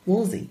 Wolsey.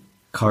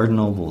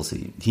 Cardinal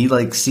Wolsey.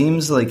 He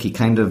seems like he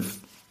kind of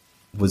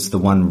was the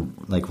one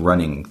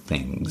running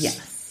things.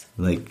 Yes.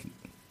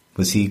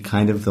 Was he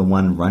kind of the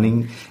one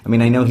running?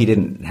 I know he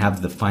didn't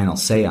have the final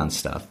say on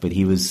stuff, but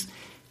he was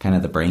kind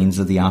of the brains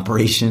of the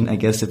operation, I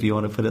guess, if you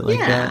want to put it like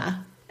that. Yeah.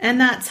 And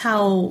that's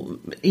how,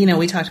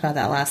 we talked about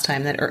that last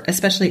time, that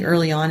especially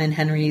early on in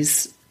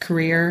Henry's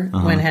career,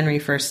 when Henry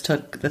first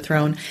took the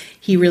throne,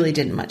 he really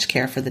didn't much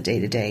care for the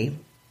day-to-day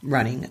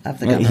running of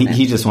the government.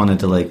 He just wanted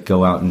to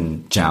go out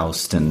and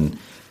joust and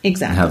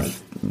exactly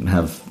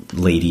have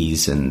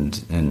ladies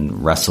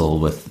and wrestle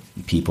with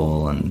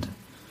people and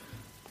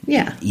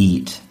Yeah.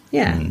 eat.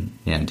 Yeah.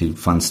 And do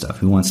fun stuff.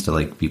 Who wants to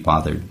like be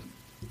bothered?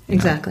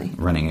 Exactly.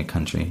 Running a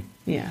country.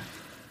 Yeah.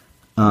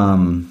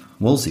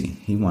 Wolsey,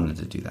 he wanted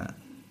to do that.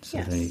 So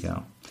Yes. there you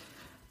go.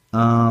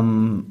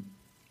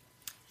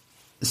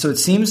 So it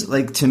seems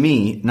like to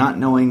me, not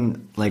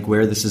knowing like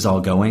where this is all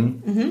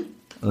going,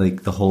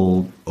 like the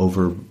whole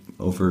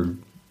overriding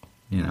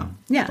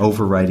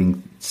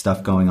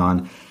stuff going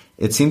on,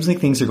 it seems like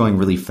things are going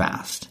really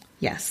fast.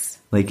 Yes.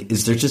 Like,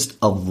 is there just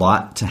a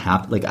lot to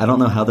happen? Like, I don't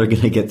know how they're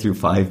going to get through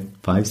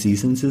five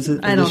seasons, is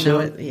it? I don't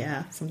know it.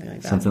 Yeah, something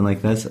like that. Something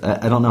like this.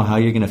 I don't know how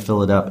you're going to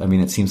fill it up. I mean,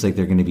 it seems like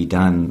they're going to be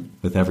done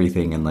with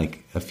everything in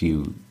like a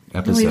few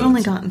episodes. We've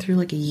only gotten through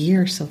like a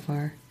year so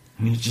far.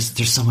 I mean,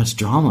 there's so much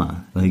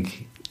drama.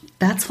 Like,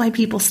 that's why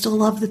people still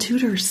love the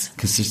Tudors.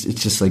 Because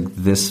it's just like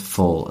this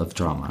full of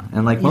drama.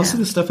 And like most Yeah. of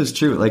this stuff is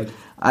true. Like,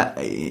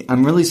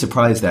 I'm really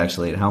surprised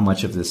actually at how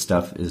much of this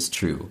stuff is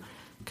true.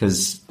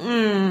 Because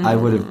I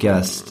would have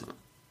guessed.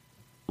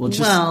 Well,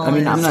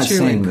 I'm not true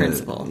saying in that.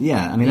 principle.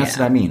 Yeah, I mean, that's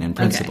Yeah. what I mean in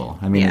principle.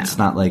 Okay. I mean, Yeah. it's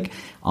not like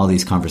all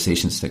these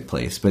conversations took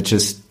place, but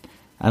just,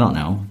 I don't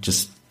know,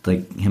 just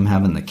like him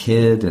having the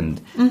kid and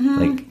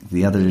like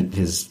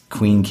his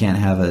queen can't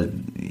have a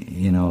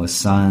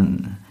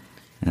son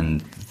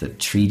and the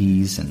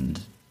treaties and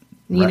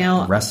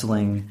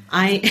wrestling.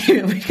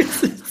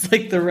 Because it's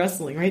like the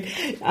wrestling, right?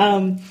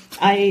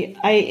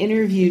 I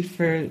interviewed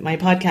for my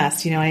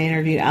podcast, I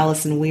interviewed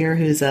Alison Weir,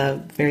 who's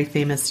a very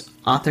famous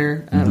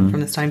author from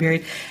this time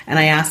period. And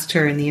I asked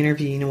her in the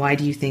interview, why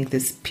do you think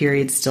this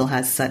period still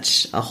has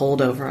such a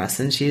hold over us?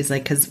 And she was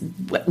like, because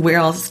where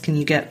else can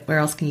you get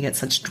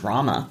such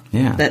drama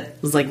that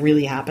was like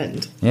really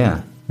happened?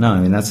 Yeah. No, I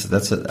mean, it's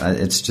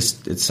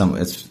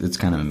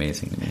kind of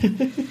amazing to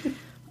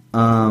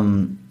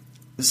me.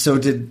 So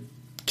did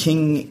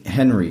King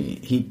Henry,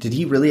 did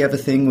he really have a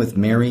thing with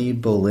Mary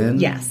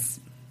Boleyn? Yes.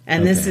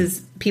 And this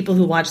is, people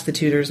who watch The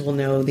Tudors will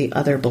know The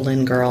Other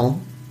Boleyn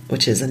Girl,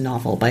 which is a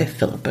novel by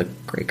Philippa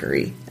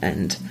Gregory.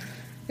 And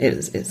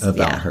it's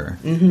about her.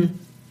 Mm-hmm.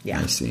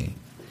 Yeah. I see.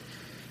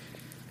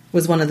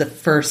 Was one of the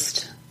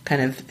first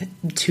kind of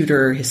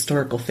Tudor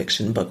historical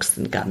fiction books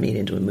that got made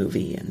into a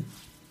movie. And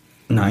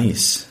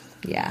nice.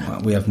 Yeah.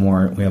 Well, we have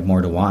more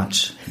to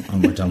watch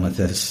when we're done with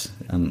this.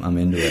 I'm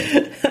into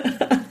it.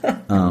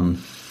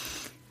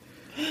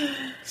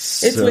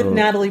 It's with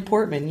Natalie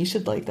Portman. You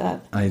should like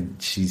that.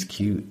 She's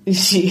cute.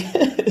 She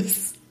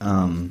is.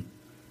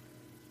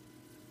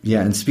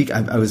 Yeah, and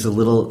I was a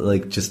little,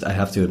 like, just, I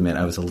have to admit,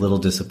 I was a little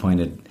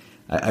disappointed.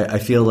 I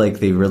feel like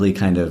they really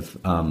kind of,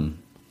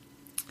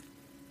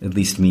 at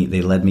least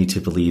they led me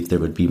to believe there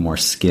would be more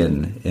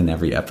skin in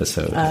every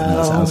episode. And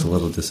I was a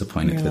little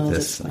disappointed with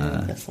this.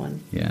 This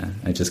one. Yeah,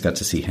 I just got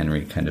to see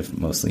Henry kind of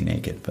mostly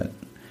naked, but...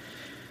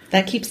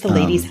 That keeps the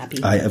ladies happy.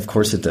 Of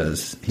course it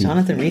does.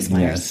 Jonathan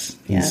Rhys-Meyers.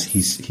 Yes,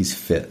 he's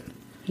fit.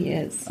 He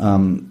is.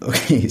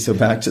 Okay, so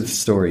back to the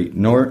story.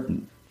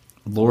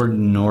 Lord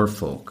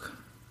Norfolk...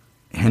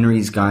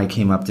 Henry's guy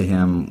came up to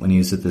him when he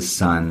was with his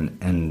son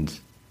and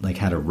like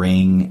had a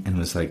ring and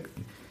was like,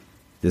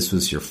 this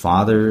was your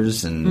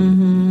father's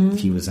and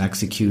he was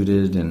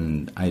executed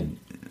and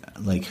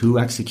who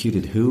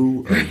executed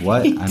who or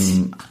what?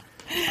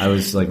 I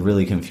was like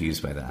really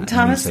confused by that.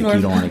 Thomas Norfolk,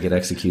 you don't want to get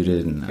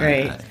executed. And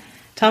right.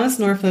 Thomas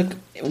Norfolk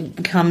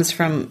comes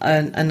from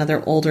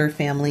another older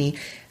family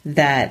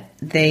that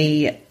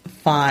they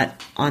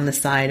fought on the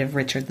side of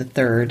Richard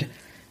III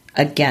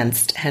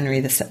against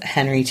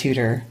Henry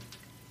Tudor.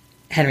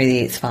 Henry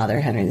VIII's father,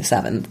 Henry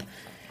VII.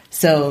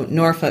 So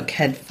Norfolk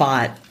had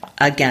fought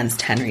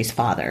against Henry's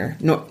father,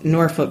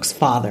 Norfolk's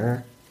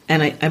father,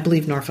 and I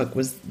believe Norfolk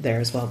was there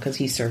as well because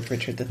he served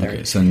Richard III.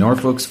 Okay, so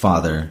Norfolk's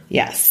father,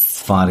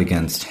 yes, fought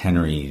against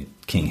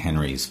King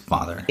Henry's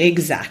father.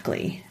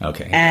 Exactly.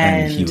 Okay,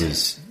 and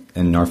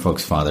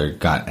Norfolk's father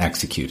got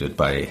executed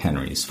by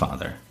Henry's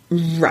father.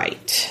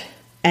 Right,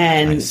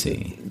 and I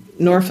see.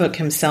 Norfolk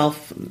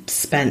himself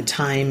spent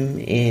time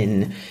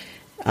in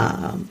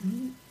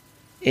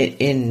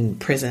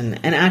prison,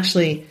 and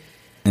actually...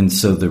 And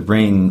so the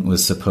ring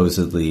was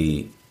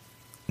supposedly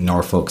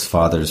Norfolk's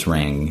father's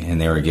ring, and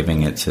they were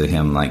giving it to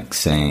him like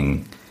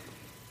saying,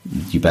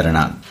 you better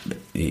not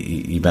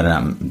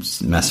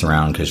mess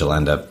around because you'll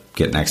end up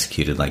getting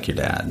executed like your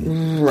dad.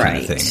 Right. Kind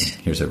of thing.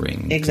 Here's a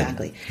ring.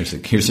 Exactly.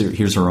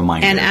 Here's a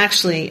reminder. And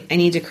actually, I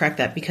need to correct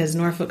that because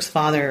Norfolk's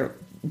father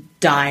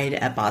died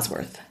at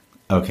Bosworth.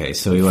 Okay,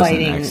 so he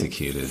wasn't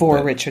executed.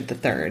 For Richard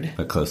III.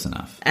 But close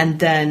enough. And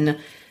then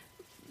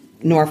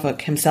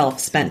Norfolk himself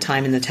spent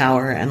time in the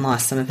Tower and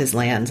lost some of his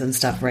lands and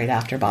stuff right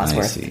after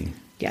Bosworth. I see.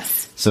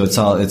 Yes. So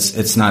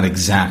it's not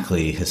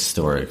exactly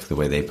historic the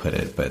way they put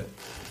it,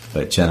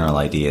 but general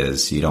idea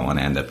is you don't want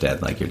to end up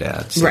dead like your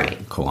dad. So right.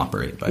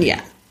 Cooperate, buddy.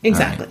 Yeah,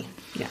 exactly. Right.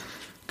 Yeah.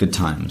 Good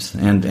times.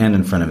 And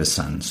in front of his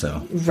son,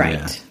 so. Right.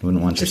 Yeah,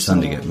 wouldn't want your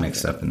son to get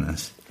mixed up in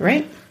this.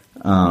 Right.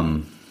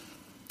 And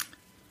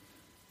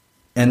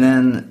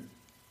then,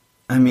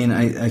 I mean,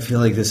 I feel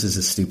like this is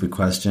a stupid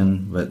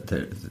question, but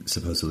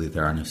supposedly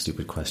there are no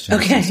stupid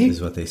questions, okay.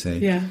 is what they say.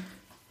 Yeah.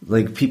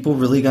 Like, people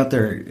really got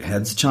their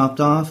heads chopped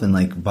off, and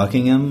like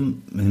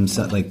Buckingham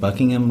himself, like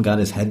Buckingham got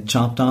his head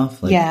chopped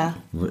off. Like, Yeah.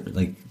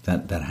 Like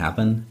that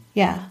happened.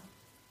 Yeah.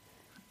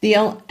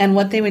 And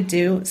what they would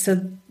do,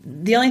 so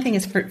the only thing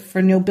is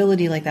for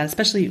nobility like that,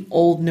 especially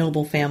old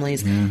noble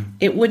families,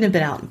 it wouldn't have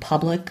been out in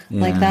public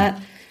like that.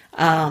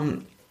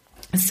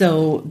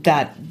 So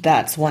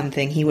that's one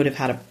thing. He would have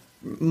had a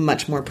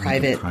much more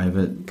private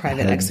head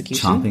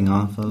execution. chopping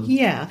off of.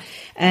 Yeah.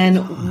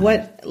 And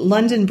what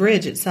London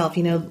Bridge itself,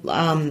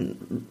 the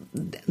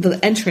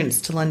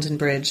entrance to London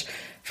Bridge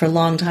for a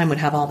long time would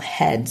have all the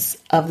heads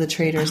of the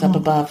traitors up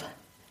above.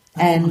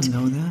 I didn't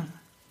know that.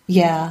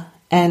 Yeah.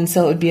 And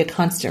so it would be a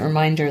constant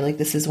reminder, like,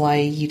 this is why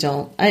you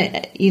don't,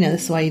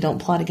 this is why you don't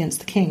plot against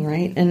the king,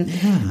 right?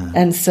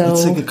 And so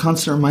it's like a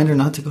constant reminder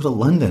not to go to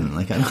London.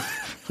 Like, I don't,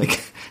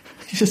 like,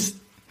 just,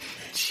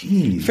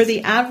 jeez. for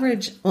the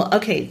average, well,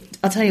 okay,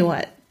 I'll tell you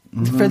what.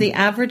 For the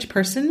average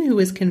person who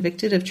was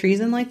convicted of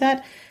treason like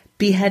that,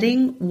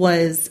 beheading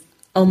was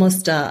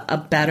almost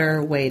a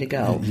better way to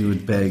go. You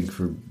would beg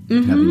for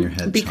having your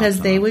head because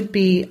chopped they off. would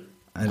be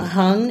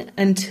hung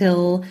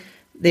until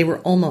they were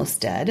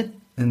almost dead.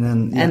 And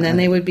then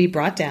they would be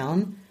brought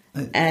down,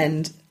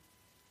 and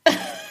they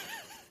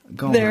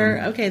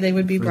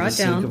would be for brought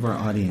the down. sake of our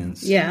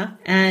audience. Yeah,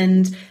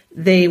 and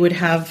they would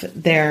have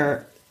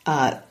they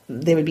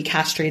would be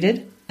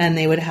castrated, and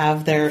they would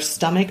have their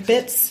stomach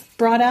bits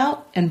brought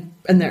out and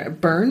they're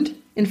burned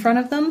in front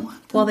of them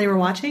while they were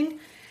watching.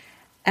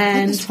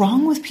 And what is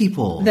wrong with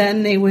people?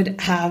 then they would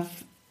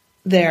have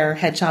their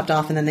head chopped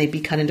off, and then they'd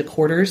be cut into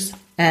quarters,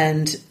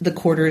 and the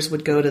quarters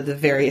would go to the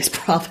various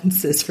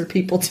provinces for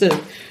people to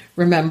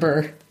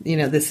remember,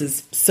 this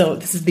is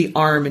the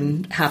arm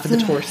and half of the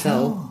torso.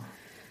 Hell?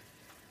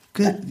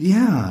 Good,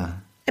 yeah.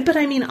 But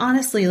I mean,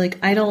 honestly, like,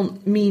 I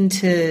don't mean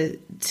to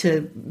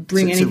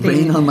bring anything. To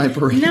rain on my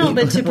parade. No,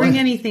 but to bring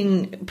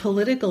anything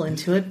political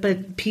into it.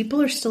 But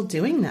people are still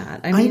doing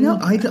that. I mean, know.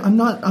 I'm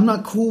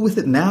not cool with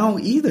it now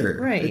either.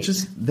 Right. It's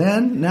just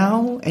then,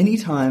 now,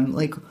 anytime.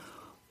 Like,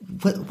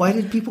 why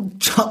did people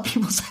chop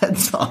people's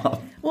heads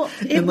off? Well,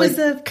 it was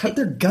cut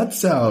their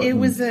guts out. It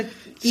was a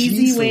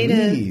easy way to.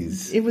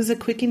 It was a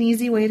quick and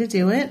easy way to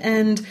do it,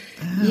 and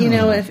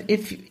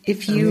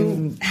if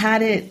you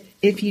had it.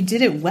 If you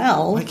did it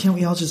well, why can't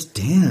we all just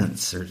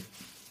dance? Or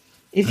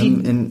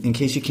in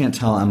case you can't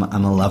tell, I'm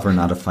a lover,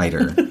 not a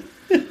fighter.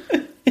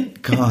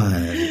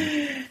 God.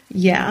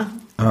 Yeah.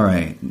 All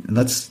right,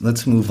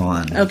 let's move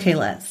on. Okay,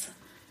 let's.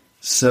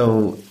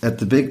 So at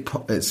the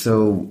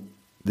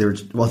they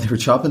were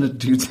chopping a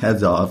dude's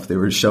heads off. They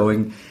were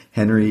showing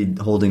Henry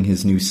holding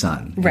his new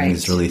son. Right. And he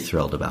was really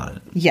thrilled about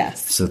it.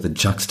 Yes. So the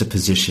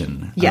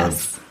juxtaposition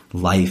of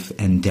life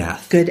and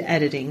death. Good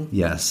editing.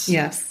 Yes.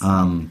 Yes.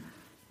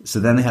 So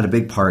then they had a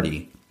big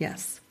party.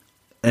 Yes.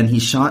 And he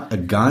shot a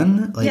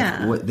gun? Like,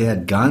 Yeah. They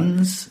had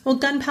guns? Well,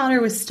 gunpowder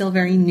was still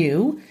very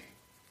new.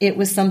 It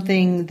was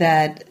something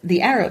that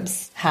the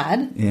Arabs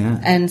had.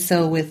 Yeah. And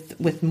so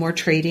with more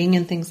trading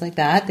and things like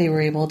that, they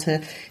were able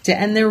to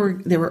and there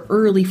were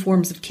early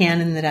forms of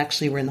cannon that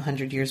actually were in the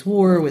 100 Years'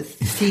 War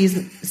with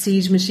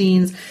siege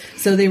machines.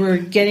 So they were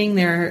getting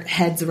their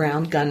heads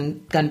around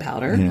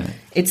gunpowder. Yeah.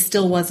 It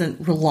still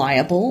wasn't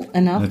reliable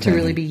enough to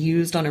really be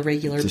used on a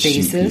regular To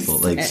basis.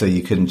 shoot people. So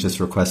you couldn't just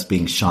request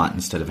being shot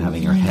instead of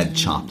having your head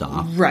chopped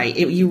off. Right.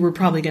 You were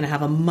probably going to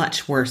have a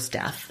much worse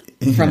death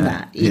from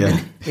that, even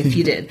if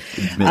you did.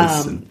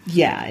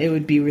 It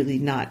would be really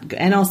not good.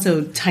 And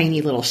also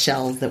tiny little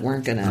shells that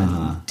weren't going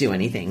to do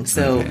anything.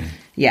 So,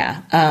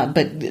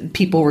 but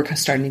people were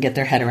starting to get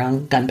their head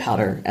around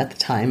gunpowder at the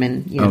time,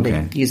 and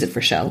they'd use it for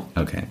show.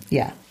 Okay.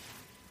 Yeah.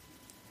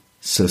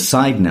 So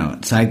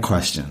side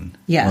question.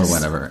 Yes. Or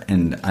whatever.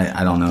 And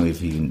I don't know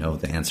if you know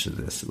the answer to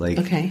this. Like,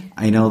 okay.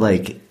 I know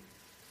like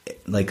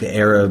the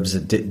Arabs,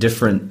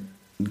 different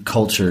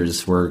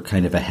cultures were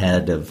kind of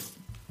ahead of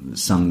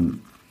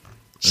some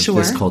of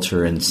this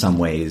culture in some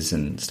ways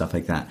and stuff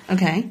like that.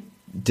 Okay.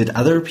 Did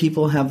other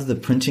people have the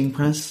printing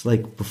press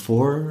like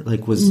before?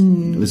 Like was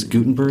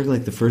Gutenberg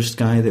like the first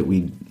guy that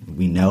we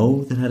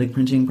know that had a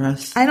printing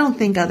press? I don't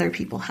think other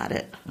people had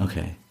it.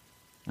 Okay.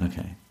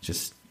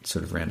 Just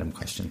sort of random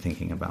question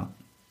thinking about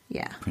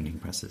printing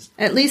presses.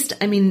 At least,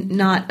 I mean,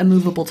 not a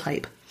movable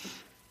type.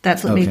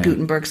 That's what made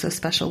Gutenberg so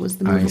special, was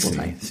the movable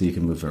type. So you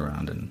can move it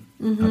around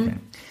okay.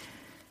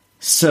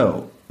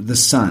 So the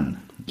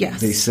son.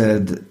 Yes. They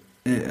said,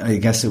 I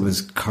guess it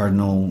was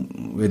Cardinal.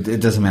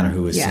 It doesn't matter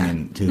who was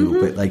singing to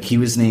who, but like he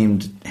was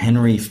named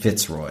Henry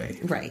Fitzroy.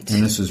 Right.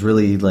 And this was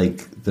really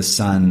like the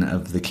son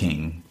of the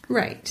king.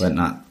 Right. But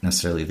not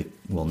necessarily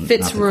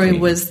Fitzroy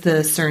was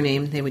the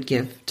surname they would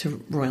give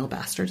to royal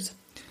bastards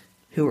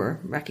who were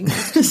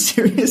recognized.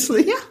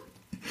 Seriously? Yeah.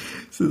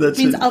 So that's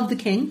means of the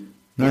king.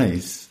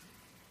 Nice.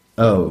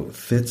 Yeah. Oh,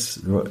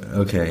 Fitzroy.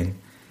 Okay.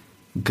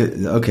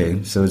 Good.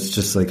 Okay, so it's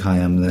just like, hi,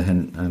 I'm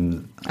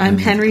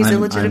Henry's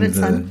illegitimate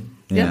son.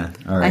 Yeah. Yep.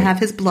 All right. I have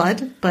his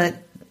blood,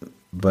 but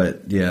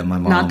yeah, my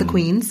mom not the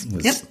queen's.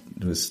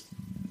 Was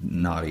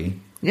naughty.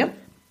 Yep.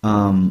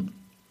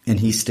 And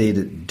he stayed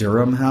at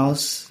Durham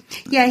House?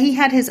 Yeah, he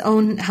had his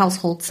own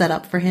household set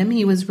up for him.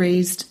 He was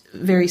raised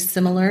very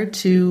similar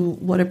to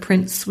what a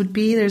prince would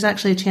be. There's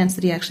actually a chance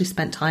that he actually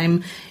spent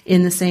time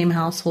in the same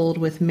household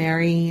with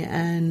Mary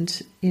and,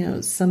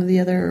 some of the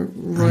other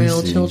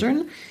royal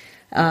children.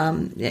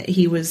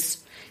 He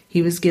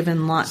was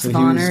given lots of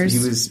honors.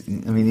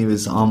 He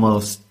was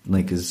almost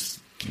like his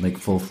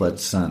full-fledged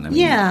son.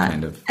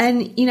 Kind of.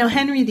 And,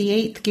 Henry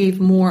VIII gave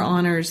more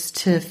honors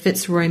to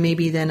Fitzroy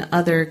maybe than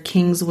other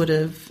kings would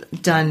have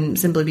done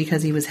simply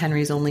because he was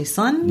Henry's only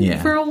son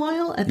for a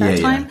while at that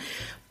time. Yeah.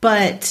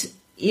 But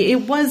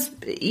it was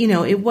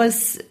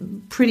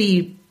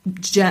pretty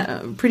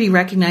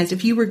recognized.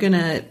 If you were going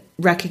to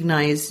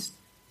recognize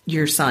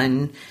your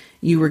son,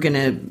 you were going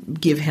to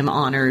give him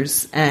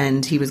honors,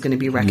 and he was going to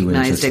be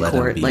recognized at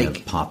court, him be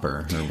a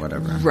pauper or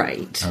whatever.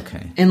 Right.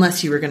 Okay.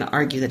 Unless you were going to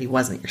argue that he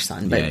wasn't your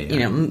son, but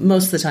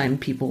most of the time,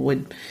 people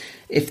would,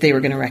 if they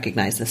were going to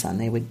recognize the son,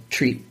 they would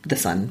treat the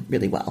son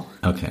really well.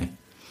 Okay.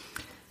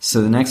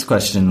 So the next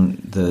question,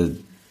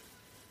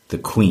 the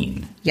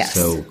Queen. Yes.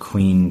 So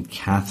Queen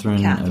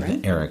Catherine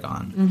of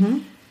Aragon. Mm-hmm.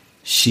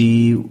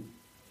 She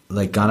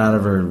got out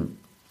of her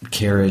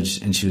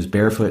carriage and she was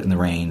barefoot in the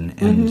rain,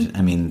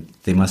 and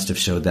they must have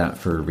showed that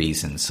for a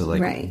reason. So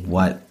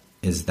what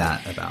is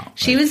that about?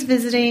 She was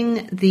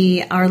visiting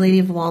the Our Lady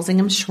of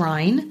Walsingham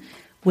Shrine,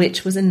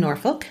 which was in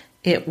Norfolk.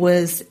 It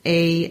was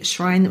a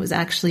shrine that was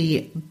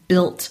actually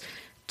built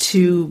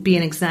to be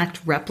an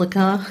exact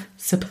replica,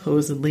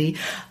 supposedly,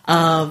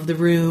 of the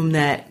room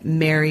that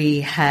Mary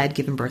had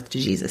given birth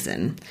to Jesus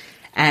in.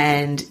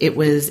 And it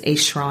was a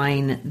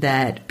shrine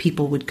that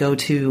people would go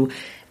to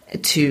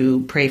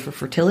pray for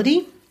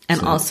fertility. And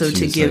so also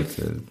to give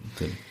the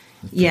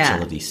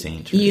fertility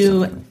saint. Or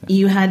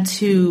you had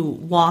to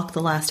walk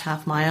the last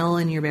half mile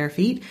in your bare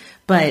feet.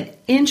 But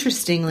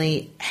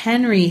interestingly,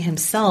 Henry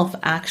himself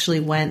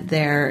actually went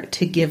there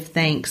to give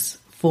thanks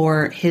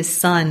for his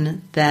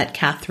son that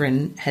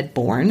Catherine had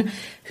born,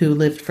 who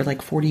lived for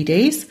 40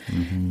 days.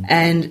 Mm-hmm.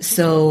 And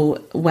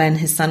so when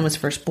his son was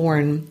first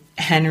born,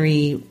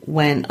 Henry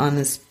went on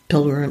this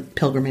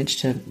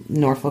pilgrimage to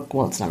Norfolk.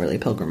 Well, it's not really a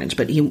pilgrimage,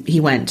 but he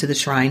went to the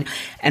shrine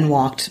and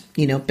walked,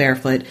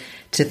 barefoot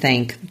to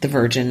thank the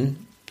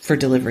Virgin for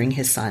delivering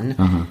his son.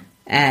 Uh-huh.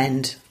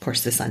 And of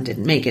course, the son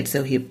didn't make it,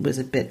 so he was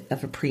a bit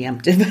of a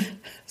preemptive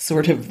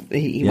sort of.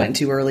 He went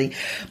too early,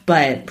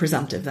 but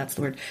presumptive, that's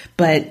the word.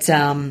 But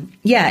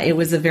it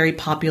was a very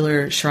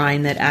popular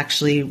shrine that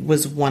actually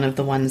was one of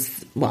the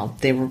ones. Well,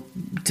 they were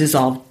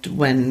dissolved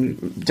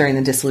during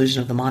the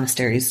dissolution of the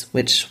monasteries,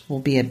 which will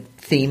be a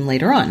theme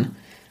later on.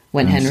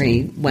 When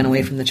Henry went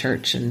away from the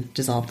church and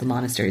dissolved the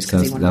monasteries. So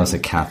that was a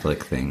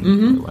Catholic thing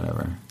or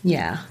whatever.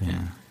 Yeah. Yeah. Okay.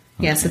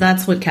 Yeah, so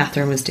that's what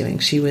Catherine was doing.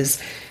 She was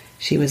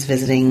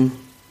visiting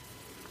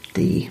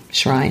the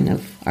shrine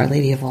of Our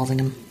Lady of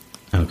Walsingham.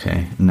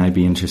 Okay. And I'd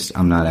be interested,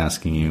 I'm not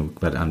asking you,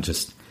 but I'm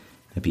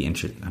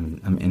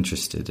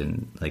interested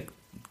in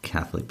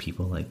Catholic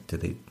people. Do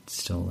they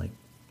still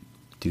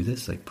do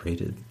this? Pray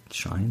to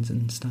shrines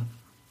and stuff?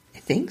 I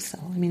think so.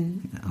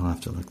 I'll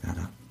have to look that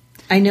up.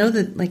 I know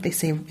that they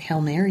say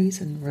Hail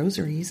Marys and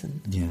rosaries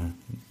and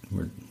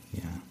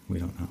we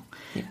don't know.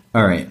 Yeah.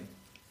 All right.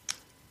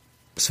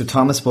 So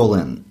Thomas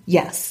Boleyn.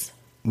 Yes.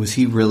 Was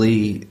he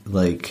really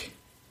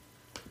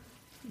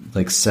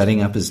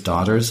setting up his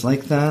daughters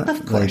like that?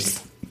 Of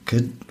course.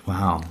 Good.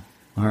 Wow.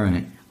 All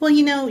right. Well,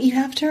 you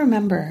have to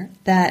remember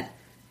that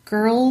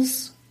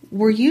girls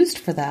were used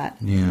for that.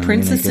 Yeah,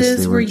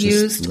 Princesses were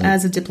used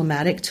as a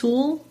diplomatic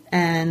tool.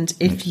 And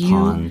if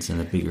pawns in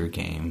a bigger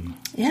game.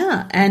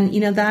 Yeah. And,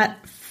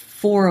 that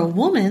for a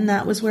woman,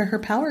 that was where her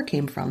power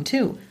came from,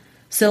 too.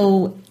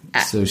 So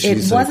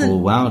she's well,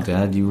 wow,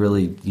 Dad, you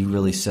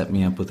really set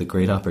me up with a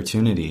great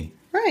opportunity.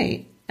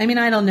 Right.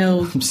 I don't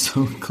know. I'm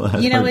so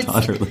glad our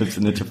daughter lives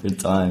in a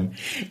different time.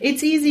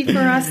 It's easy for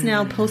us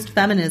now,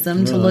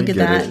 post-feminism, to look at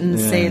that and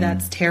say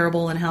that's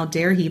terrible and how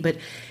dare he. But,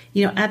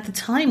 at the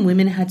time,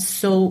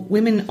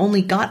 women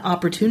only got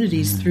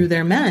opportunities through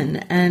their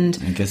men. And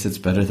I guess it's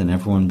better than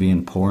everyone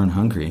being poor and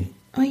hungry.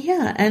 Oh,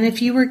 yeah. And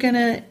if you were going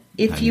to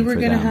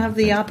have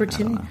the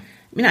opportunity.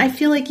 I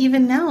feel like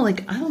even now, I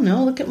don't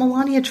know, look at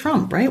Melania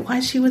Trump, right? Why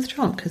is she with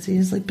Trump? Because he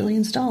has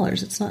billions of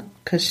dollars. It's not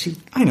because she...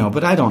 I know,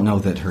 but I don't know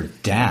that her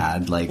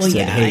dad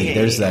said, hey,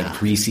 there's that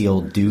greasy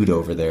old dude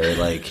over there.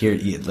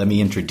 Here, let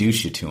me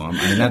introduce you to him.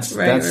 That's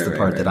the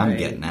part that I'm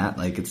getting at.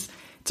 It's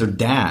her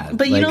dad.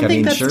 But you don't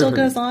think that still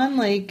goes on?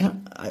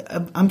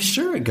 I'm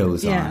sure it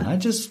goes on. I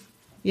just...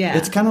 Yeah.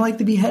 It's kind of like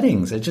the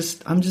beheadings.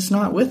 I'm just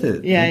not with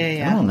it.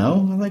 Yeah. I don't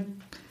know.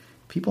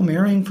 People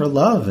marrying for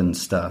love and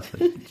stuff.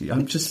 You're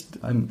an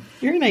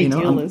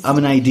idealist. I'm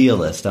an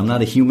idealist. I'm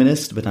not a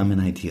humanist, but I'm an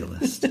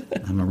idealist.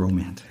 I'm a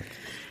romantic.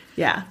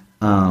 Yeah.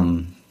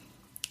 All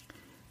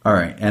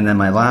right, and then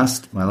my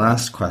last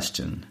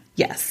question.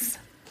 Yes.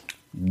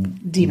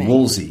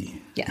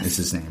 Wolsey. Yes. Is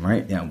his name,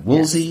 right? Yeah.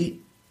 Wolsey,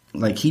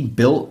 he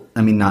built.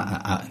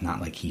 Not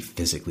like he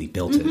physically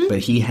built it, but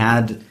he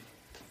had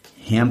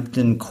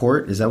Hampton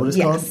Court. Is that what it's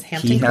called?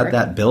 Hampton He Court. had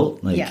that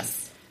built.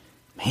 Yes.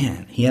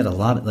 man, he had a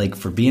lot of, like,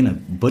 for being a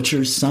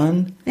butcher's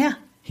son. Yeah.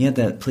 He had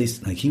that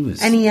place, like, he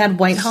was. And he had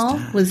Whitehall,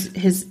 was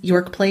his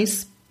York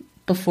place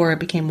before it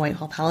became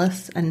Whitehall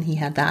Palace, and he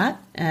had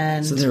that.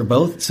 And so they were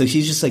both, so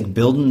he's just, like,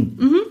 building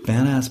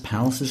badass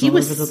palaces all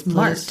over the place. He was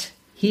smart.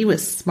 He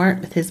was smart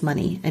with his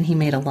money, and he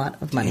made a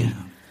lot of money.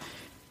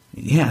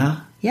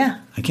 Yeah. Yeah.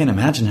 I can't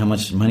imagine how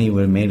much money he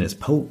would have made as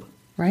Pope.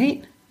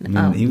 Right? I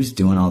mean, he was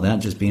doing all that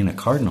just being a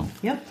cardinal.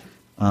 Yep.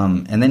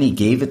 And then he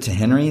gave it to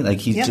Henry. Like,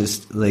 he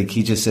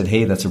just said,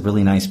 hey, that's a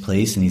really nice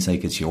place. And he's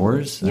like, it's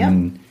yours. Yep. I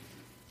mean,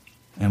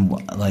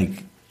 and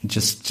like,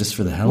 just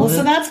for the hell of it. Well,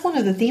 so that's one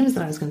of the themes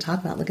that I was going to talk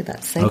about. Look at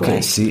that segue.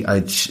 Okay, see,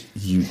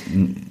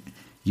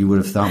 you would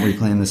have thought we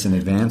planned this in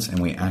advance, and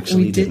we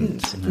actually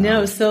didn't.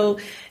 No, so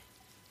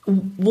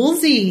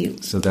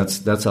Wolsey. So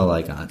that's all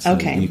I got. So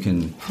okay. You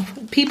can.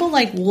 People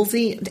like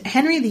Wolsey,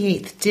 Henry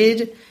VIII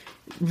did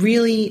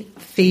really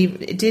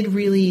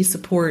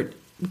support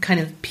kind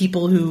of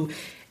people who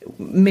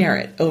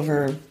merit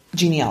over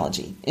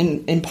genealogy,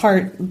 in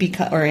part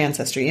because, or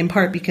ancestry, in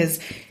part because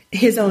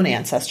his own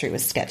ancestry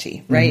was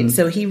sketchy, right?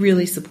 So he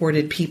really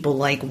supported people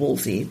like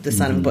Wolsey, the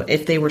son of,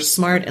 if they were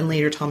smart, and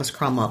later Thomas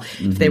Cromwell.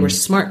 If they were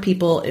smart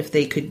people, if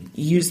they could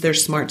use their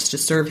smarts to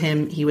serve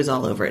him, he was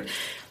all over it.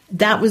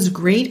 That was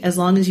great as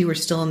long as you were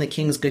still in the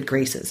king's good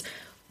graces.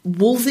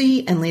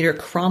 Wolsey and later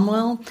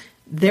Cromwell,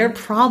 their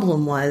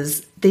problem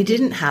was they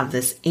didn't have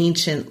this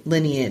ancient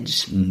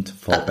lineage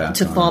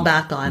to fall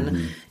back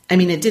on. I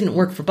mean, it didn't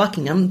work for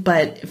Buckingham,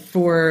 but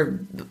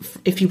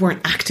if you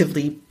weren't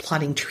actively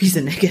plotting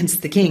treason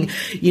against the king,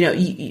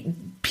 he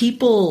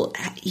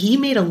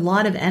made a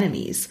lot of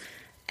enemies,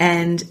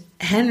 and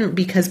Henry,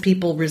 because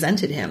people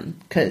resented him,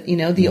 because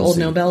the old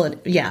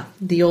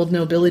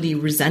nobility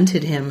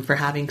resented him for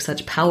having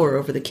such power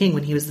over the king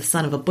when he was the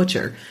son of a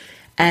butcher.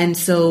 And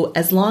so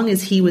as long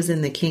as he was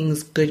in the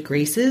king's good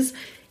graces,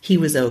 he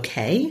was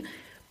okay.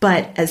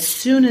 But as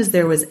soon as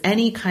there was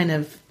any kind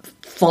of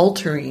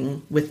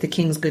faltering with the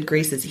king's good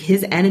graces,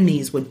 his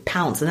enemies would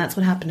pounce. And that's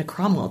what happened to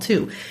Cromwell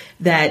too.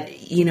 That,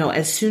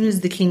 as soon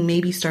as the king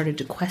maybe started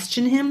to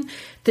question him,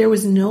 there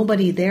was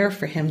nobody there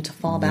for him to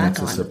fall back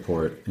on.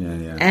 Support.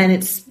 Yeah.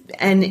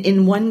 And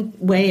in one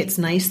way, it's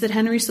nice that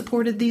Henry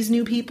supported these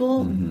new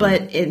people,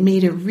 but it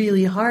made it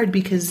really hard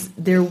because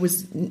there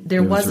wasn't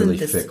really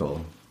this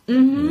fickle.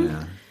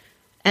 Yeah.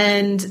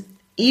 And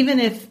even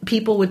if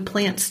people would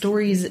plant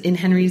stories in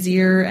Henry's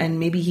ear and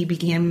maybe he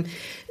became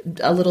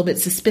a little bit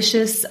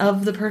suspicious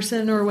of the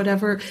person or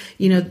whatever,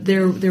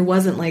 there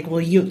wasn't like,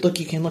 well, you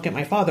can look at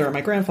my father or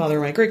my grandfather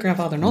or my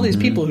great-grandfather and all these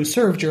people who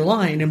served your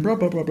line and blah,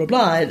 blah, blah, blah,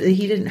 blah.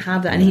 He didn't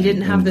have that. And he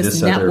didn't have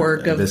this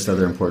network of... This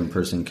other important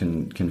person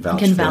can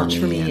vouch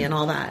for me and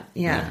all that.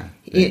 Yeah.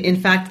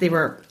 In fact, they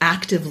were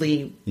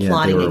actively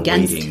plotting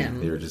against him.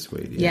 They were just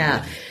waiting.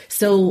 Yeah.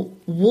 So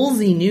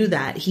Wolsey knew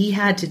that. He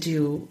had to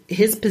do...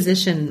 His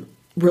position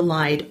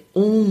relied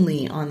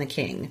only on the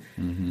king.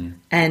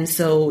 And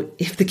so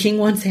if the king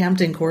wants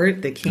Hampton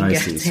Court, the king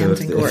gets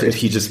Hampton Court. If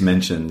he just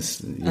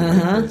mentions...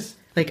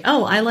 Like,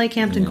 oh, I like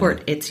Hampton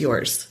Court, it's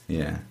yours.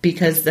 Yeah.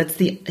 Because that's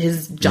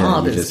his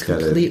job is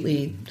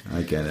completely...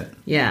 I get it.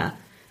 Yeah.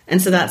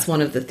 And so that's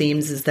one of the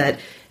themes is that,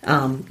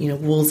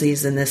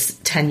 Wolsey's in this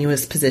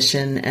tenuous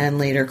position and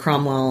later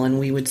Cromwell, and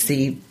we would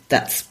see,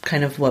 that's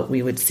kind of what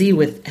we would see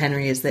with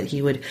Henry is that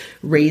he would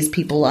raise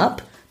people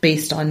up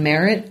based on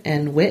merit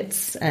and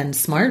wits and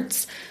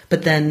smarts,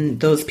 but then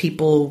those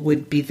people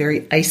would be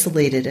very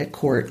isolated at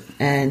court,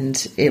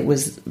 and it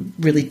was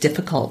really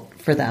difficult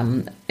for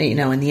them,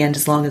 in the end,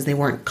 as long as they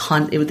weren't,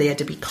 they had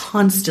to be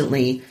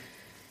constantly,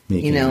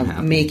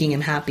 making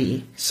him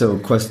happy. So,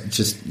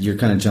 you're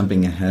kind of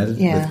jumping ahead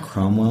with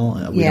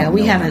Cromwell? We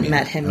haven't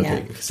met him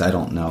yet. Because I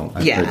don't know.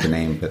 I've heard the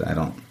name, but I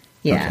don't.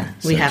 Yeah,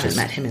 okay, we haven't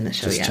met him in the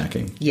show yet. Just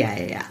checking.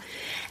 Yeah.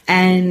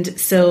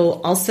 And so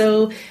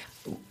also...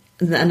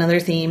 Another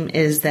theme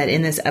is that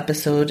in this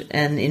episode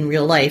and in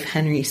real life,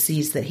 Henry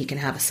sees that he can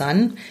have a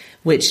son,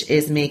 which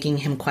is making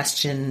him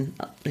question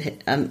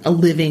a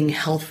living,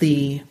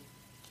 healthy,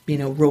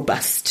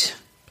 robust,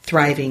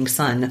 thriving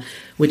son,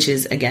 which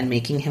is, again,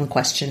 making him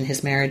question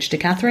his marriage to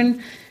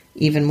Catherine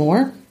even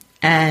more.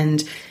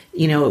 And,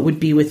 it would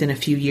be within a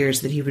few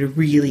years that he would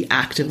really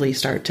actively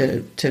start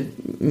to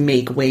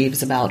make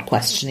waves about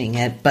questioning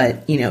it.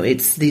 But,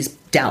 it's these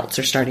doubts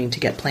are starting to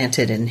get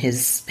planted in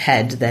his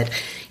head that,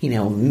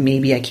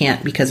 maybe I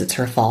can't because it's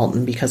her fault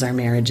and because our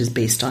marriage is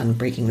based on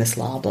breaking this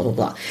law, blah, blah,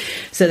 blah.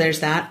 So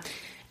there's that.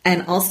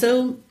 And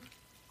also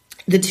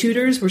the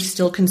Tudors were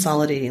still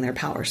consolidating their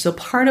power. So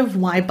part of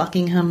why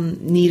Buckingham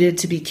needed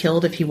to be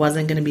killed if he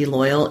wasn't going to be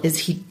loyal is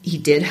he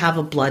did have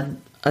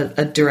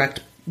a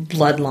direct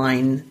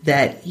bloodline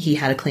that he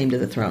had a claim to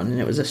the throne, and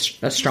it was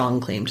a strong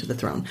claim to the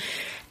throne.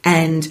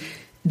 And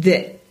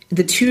the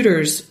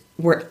Tudors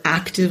were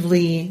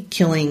actively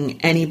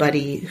killing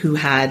anybody who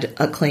had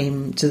a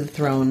claim to the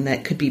throne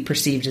that could be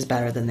perceived as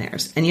better than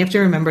theirs. And you have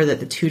to remember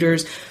that the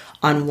Tudors,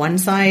 on one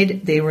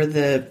side, they were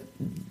the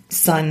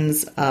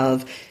sons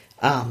of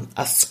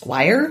a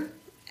squire,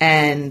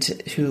 and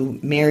who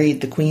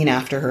married the queen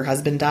after her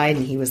husband died,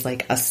 and he was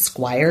like a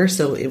squire,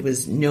 so it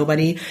was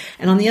nobody.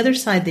 And on the other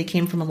side, they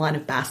came from a line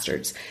of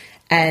bastards.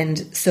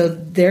 And so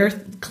their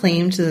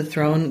claim to the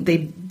throne,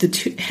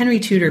 Henry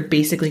Tudor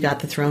basically got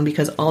the throne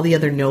because all the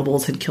other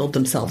nobles had killed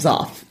themselves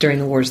off during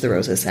the Wars of the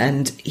Roses,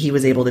 and he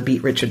was able to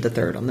beat Richard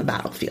III on the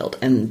battlefield,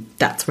 and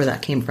that's where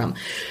that came from.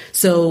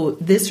 So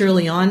this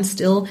early on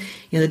still,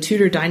 the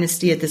Tudor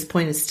dynasty at this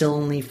point is still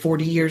only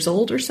 40 years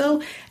old or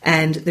so,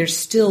 and there's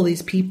still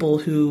these people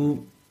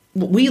who,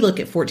 we look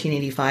at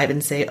 1485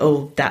 and say,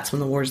 oh, that's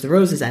when the Wars of the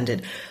Roses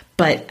ended.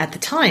 But at the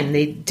time,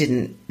 they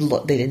didn't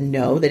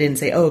know. They didn't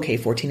say, oh, okay,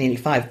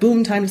 1485,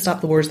 boom, time to stop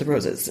the Wars of the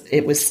Roses.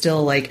 It was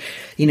still like,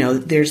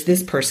 there's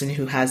this person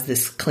who has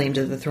this claim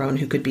to the throne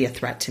who could be a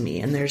threat to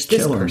me. And there's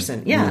this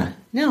person. Yeah.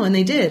 No, and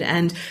they did.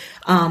 And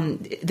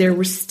there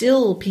were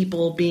still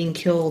people being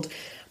killed.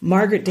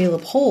 Margaret de la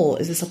Pole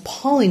is this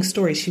appalling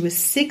story. She was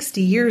 60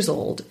 years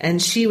old,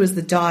 and she was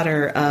the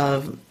daughter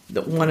of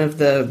one of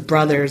the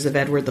brothers of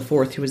Edward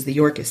IV, who was the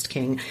Yorkist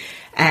king.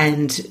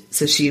 And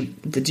so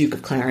the Duke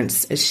of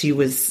Clarence, she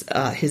was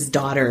his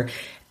daughter,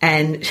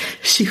 and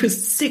she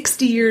was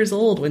 60 years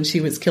old when she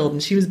was killed,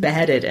 and she was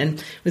beheaded, and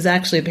it was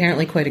actually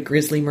apparently quite a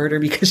grisly murder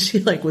because she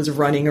was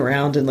running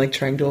around and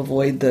trying to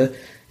avoid the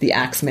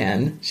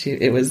Axeman.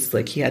 It was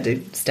like he had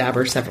to stab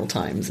her several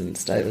times and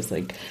stuff. It was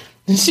like,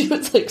 and she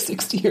was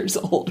 60 years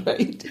old,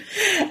 right?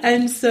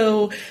 And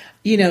so,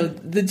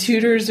 the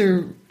Tudors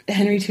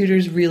Henry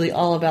Tudor's really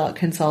all about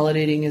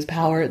consolidating his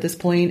power at this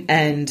point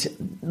and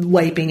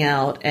wiping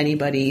out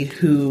anybody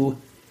who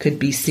could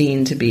be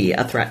seen to be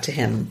a threat to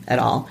him at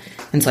all.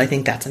 And so I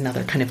think that's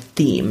another kind of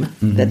theme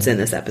that's in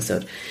this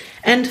episode.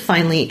 And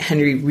finally,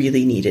 Henry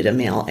really needed a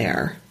male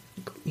heir.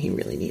 He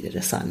really needed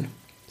a son.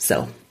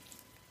 So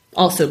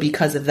also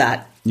because of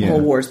that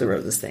whole Wars of the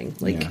Roses thing,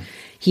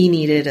 he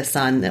needed a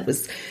son that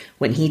was,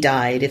 when he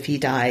died, if he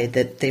died,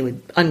 that they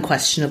would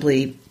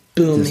unquestionably,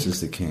 boom, this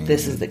is the king.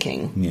 This is the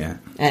king. Yeah.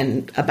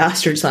 And a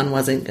bastard son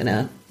wasn't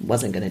gonna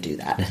do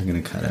that. Wasn't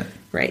gonna cut it.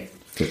 Right.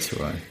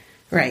 Fitzroy.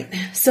 Right.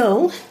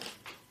 So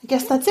I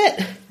guess that's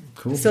it.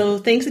 Cool. So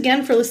thanks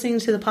again for listening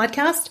to the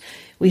podcast.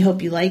 We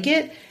hope you like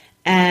it.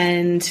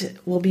 And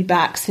we'll be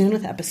back soon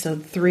with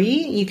episode 3.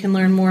 You can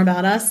learn more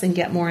about us and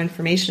get more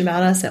information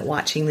about us at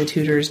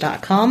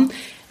watchingthetudors.com.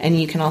 And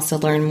you can also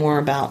learn more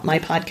about my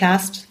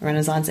podcast,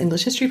 Renaissance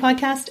English History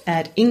Podcast,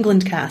 at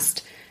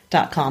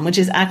englandcast.com, which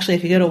is actually,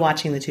 if you go to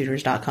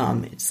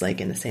watchingthetudors.com, it's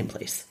in the same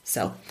place.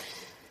 So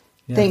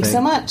thanks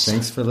so much.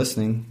 Thanks for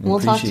listening.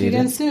 We'll talk to you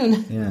again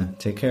soon. Yeah,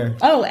 take care.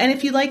 Oh, and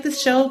if you like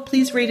this show,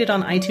 please rate it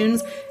on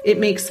iTunes. It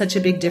makes such a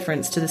big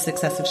difference to the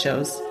success of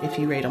shows if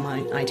you rate them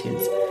on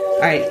iTunes.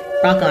 All right,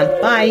 rock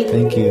on. Bye.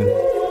 Thank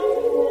you.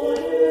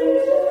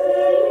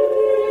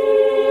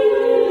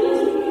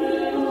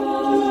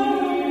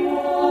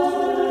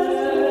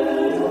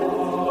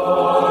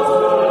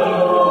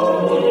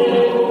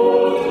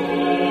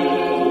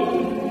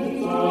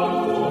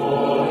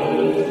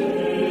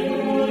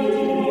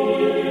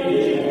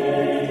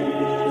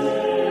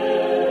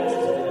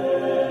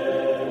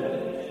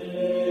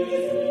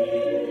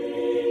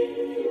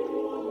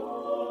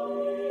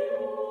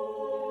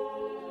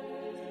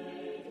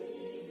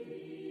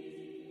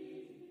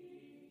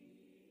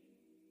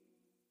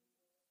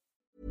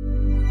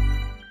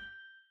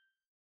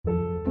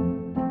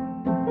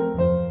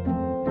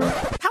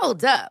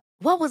 Hold up.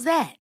 What was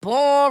that?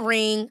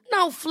 Boring.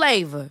 No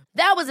flavor.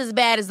 That was as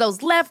bad as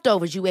those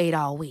leftovers you ate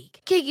all week.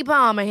 Keke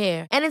Palmer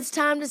here, and it's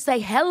time to say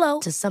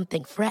hello to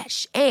something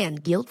fresh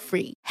and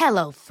guilt-free.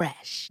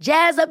 HelloFresh.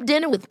 Jazz up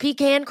dinner with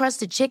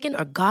pecan-crusted chicken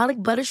or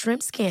garlic butter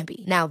shrimp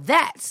scampi. Now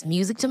that's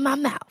music to my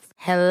mouth.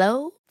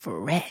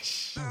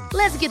 HelloFresh.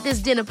 Let's get this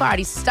dinner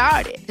party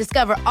started.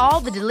 Discover all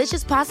the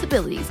delicious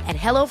possibilities at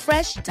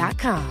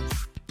HelloFresh.com.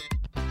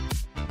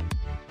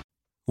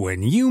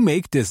 When you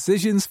make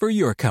decisions for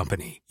your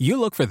company, you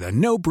look for the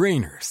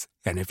no-brainers.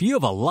 And if you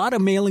have a lot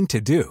of mailing to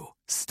do,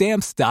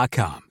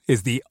 Stamps.com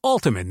is the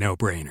ultimate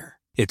no-brainer.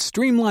 It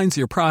streamlines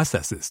your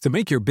processes to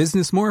make your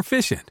business more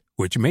efficient,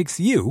 which makes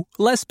you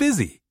less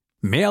busy.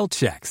 Mail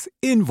checks,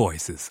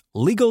 invoices,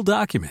 legal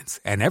documents,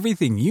 and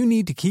everything you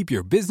need to keep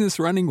your business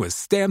running with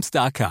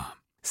Stamps.com.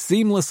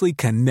 Seamlessly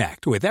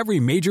connect with every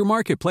major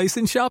marketplace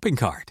and shopping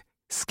cart.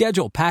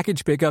 Schedule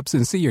package pickups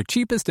and see your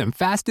cheapest and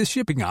fastest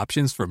shipping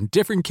options from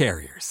different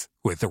carriers,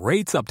 with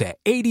rates up to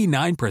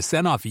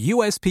 89% off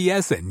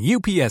USPS and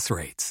UPS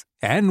rates.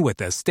 And with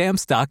the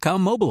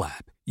Stamps.com mobile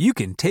app, you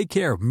can take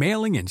care of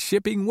mailing and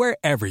shipping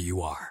wherever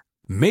you are.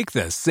 Make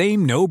the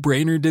same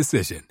no-brainer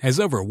decision as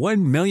over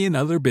 1 million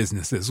other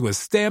businesses with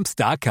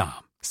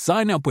Stamps.com.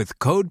 Sign up with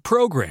code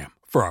PROGRAM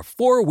for a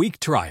 4-week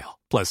trial,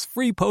 plus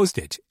free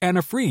postage and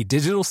a free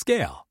digital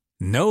scale.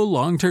 No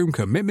long-term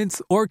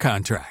commitments or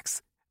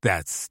contracts.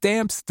 That's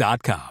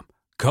Stamps.com.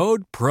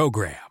 Code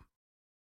PROGRAM.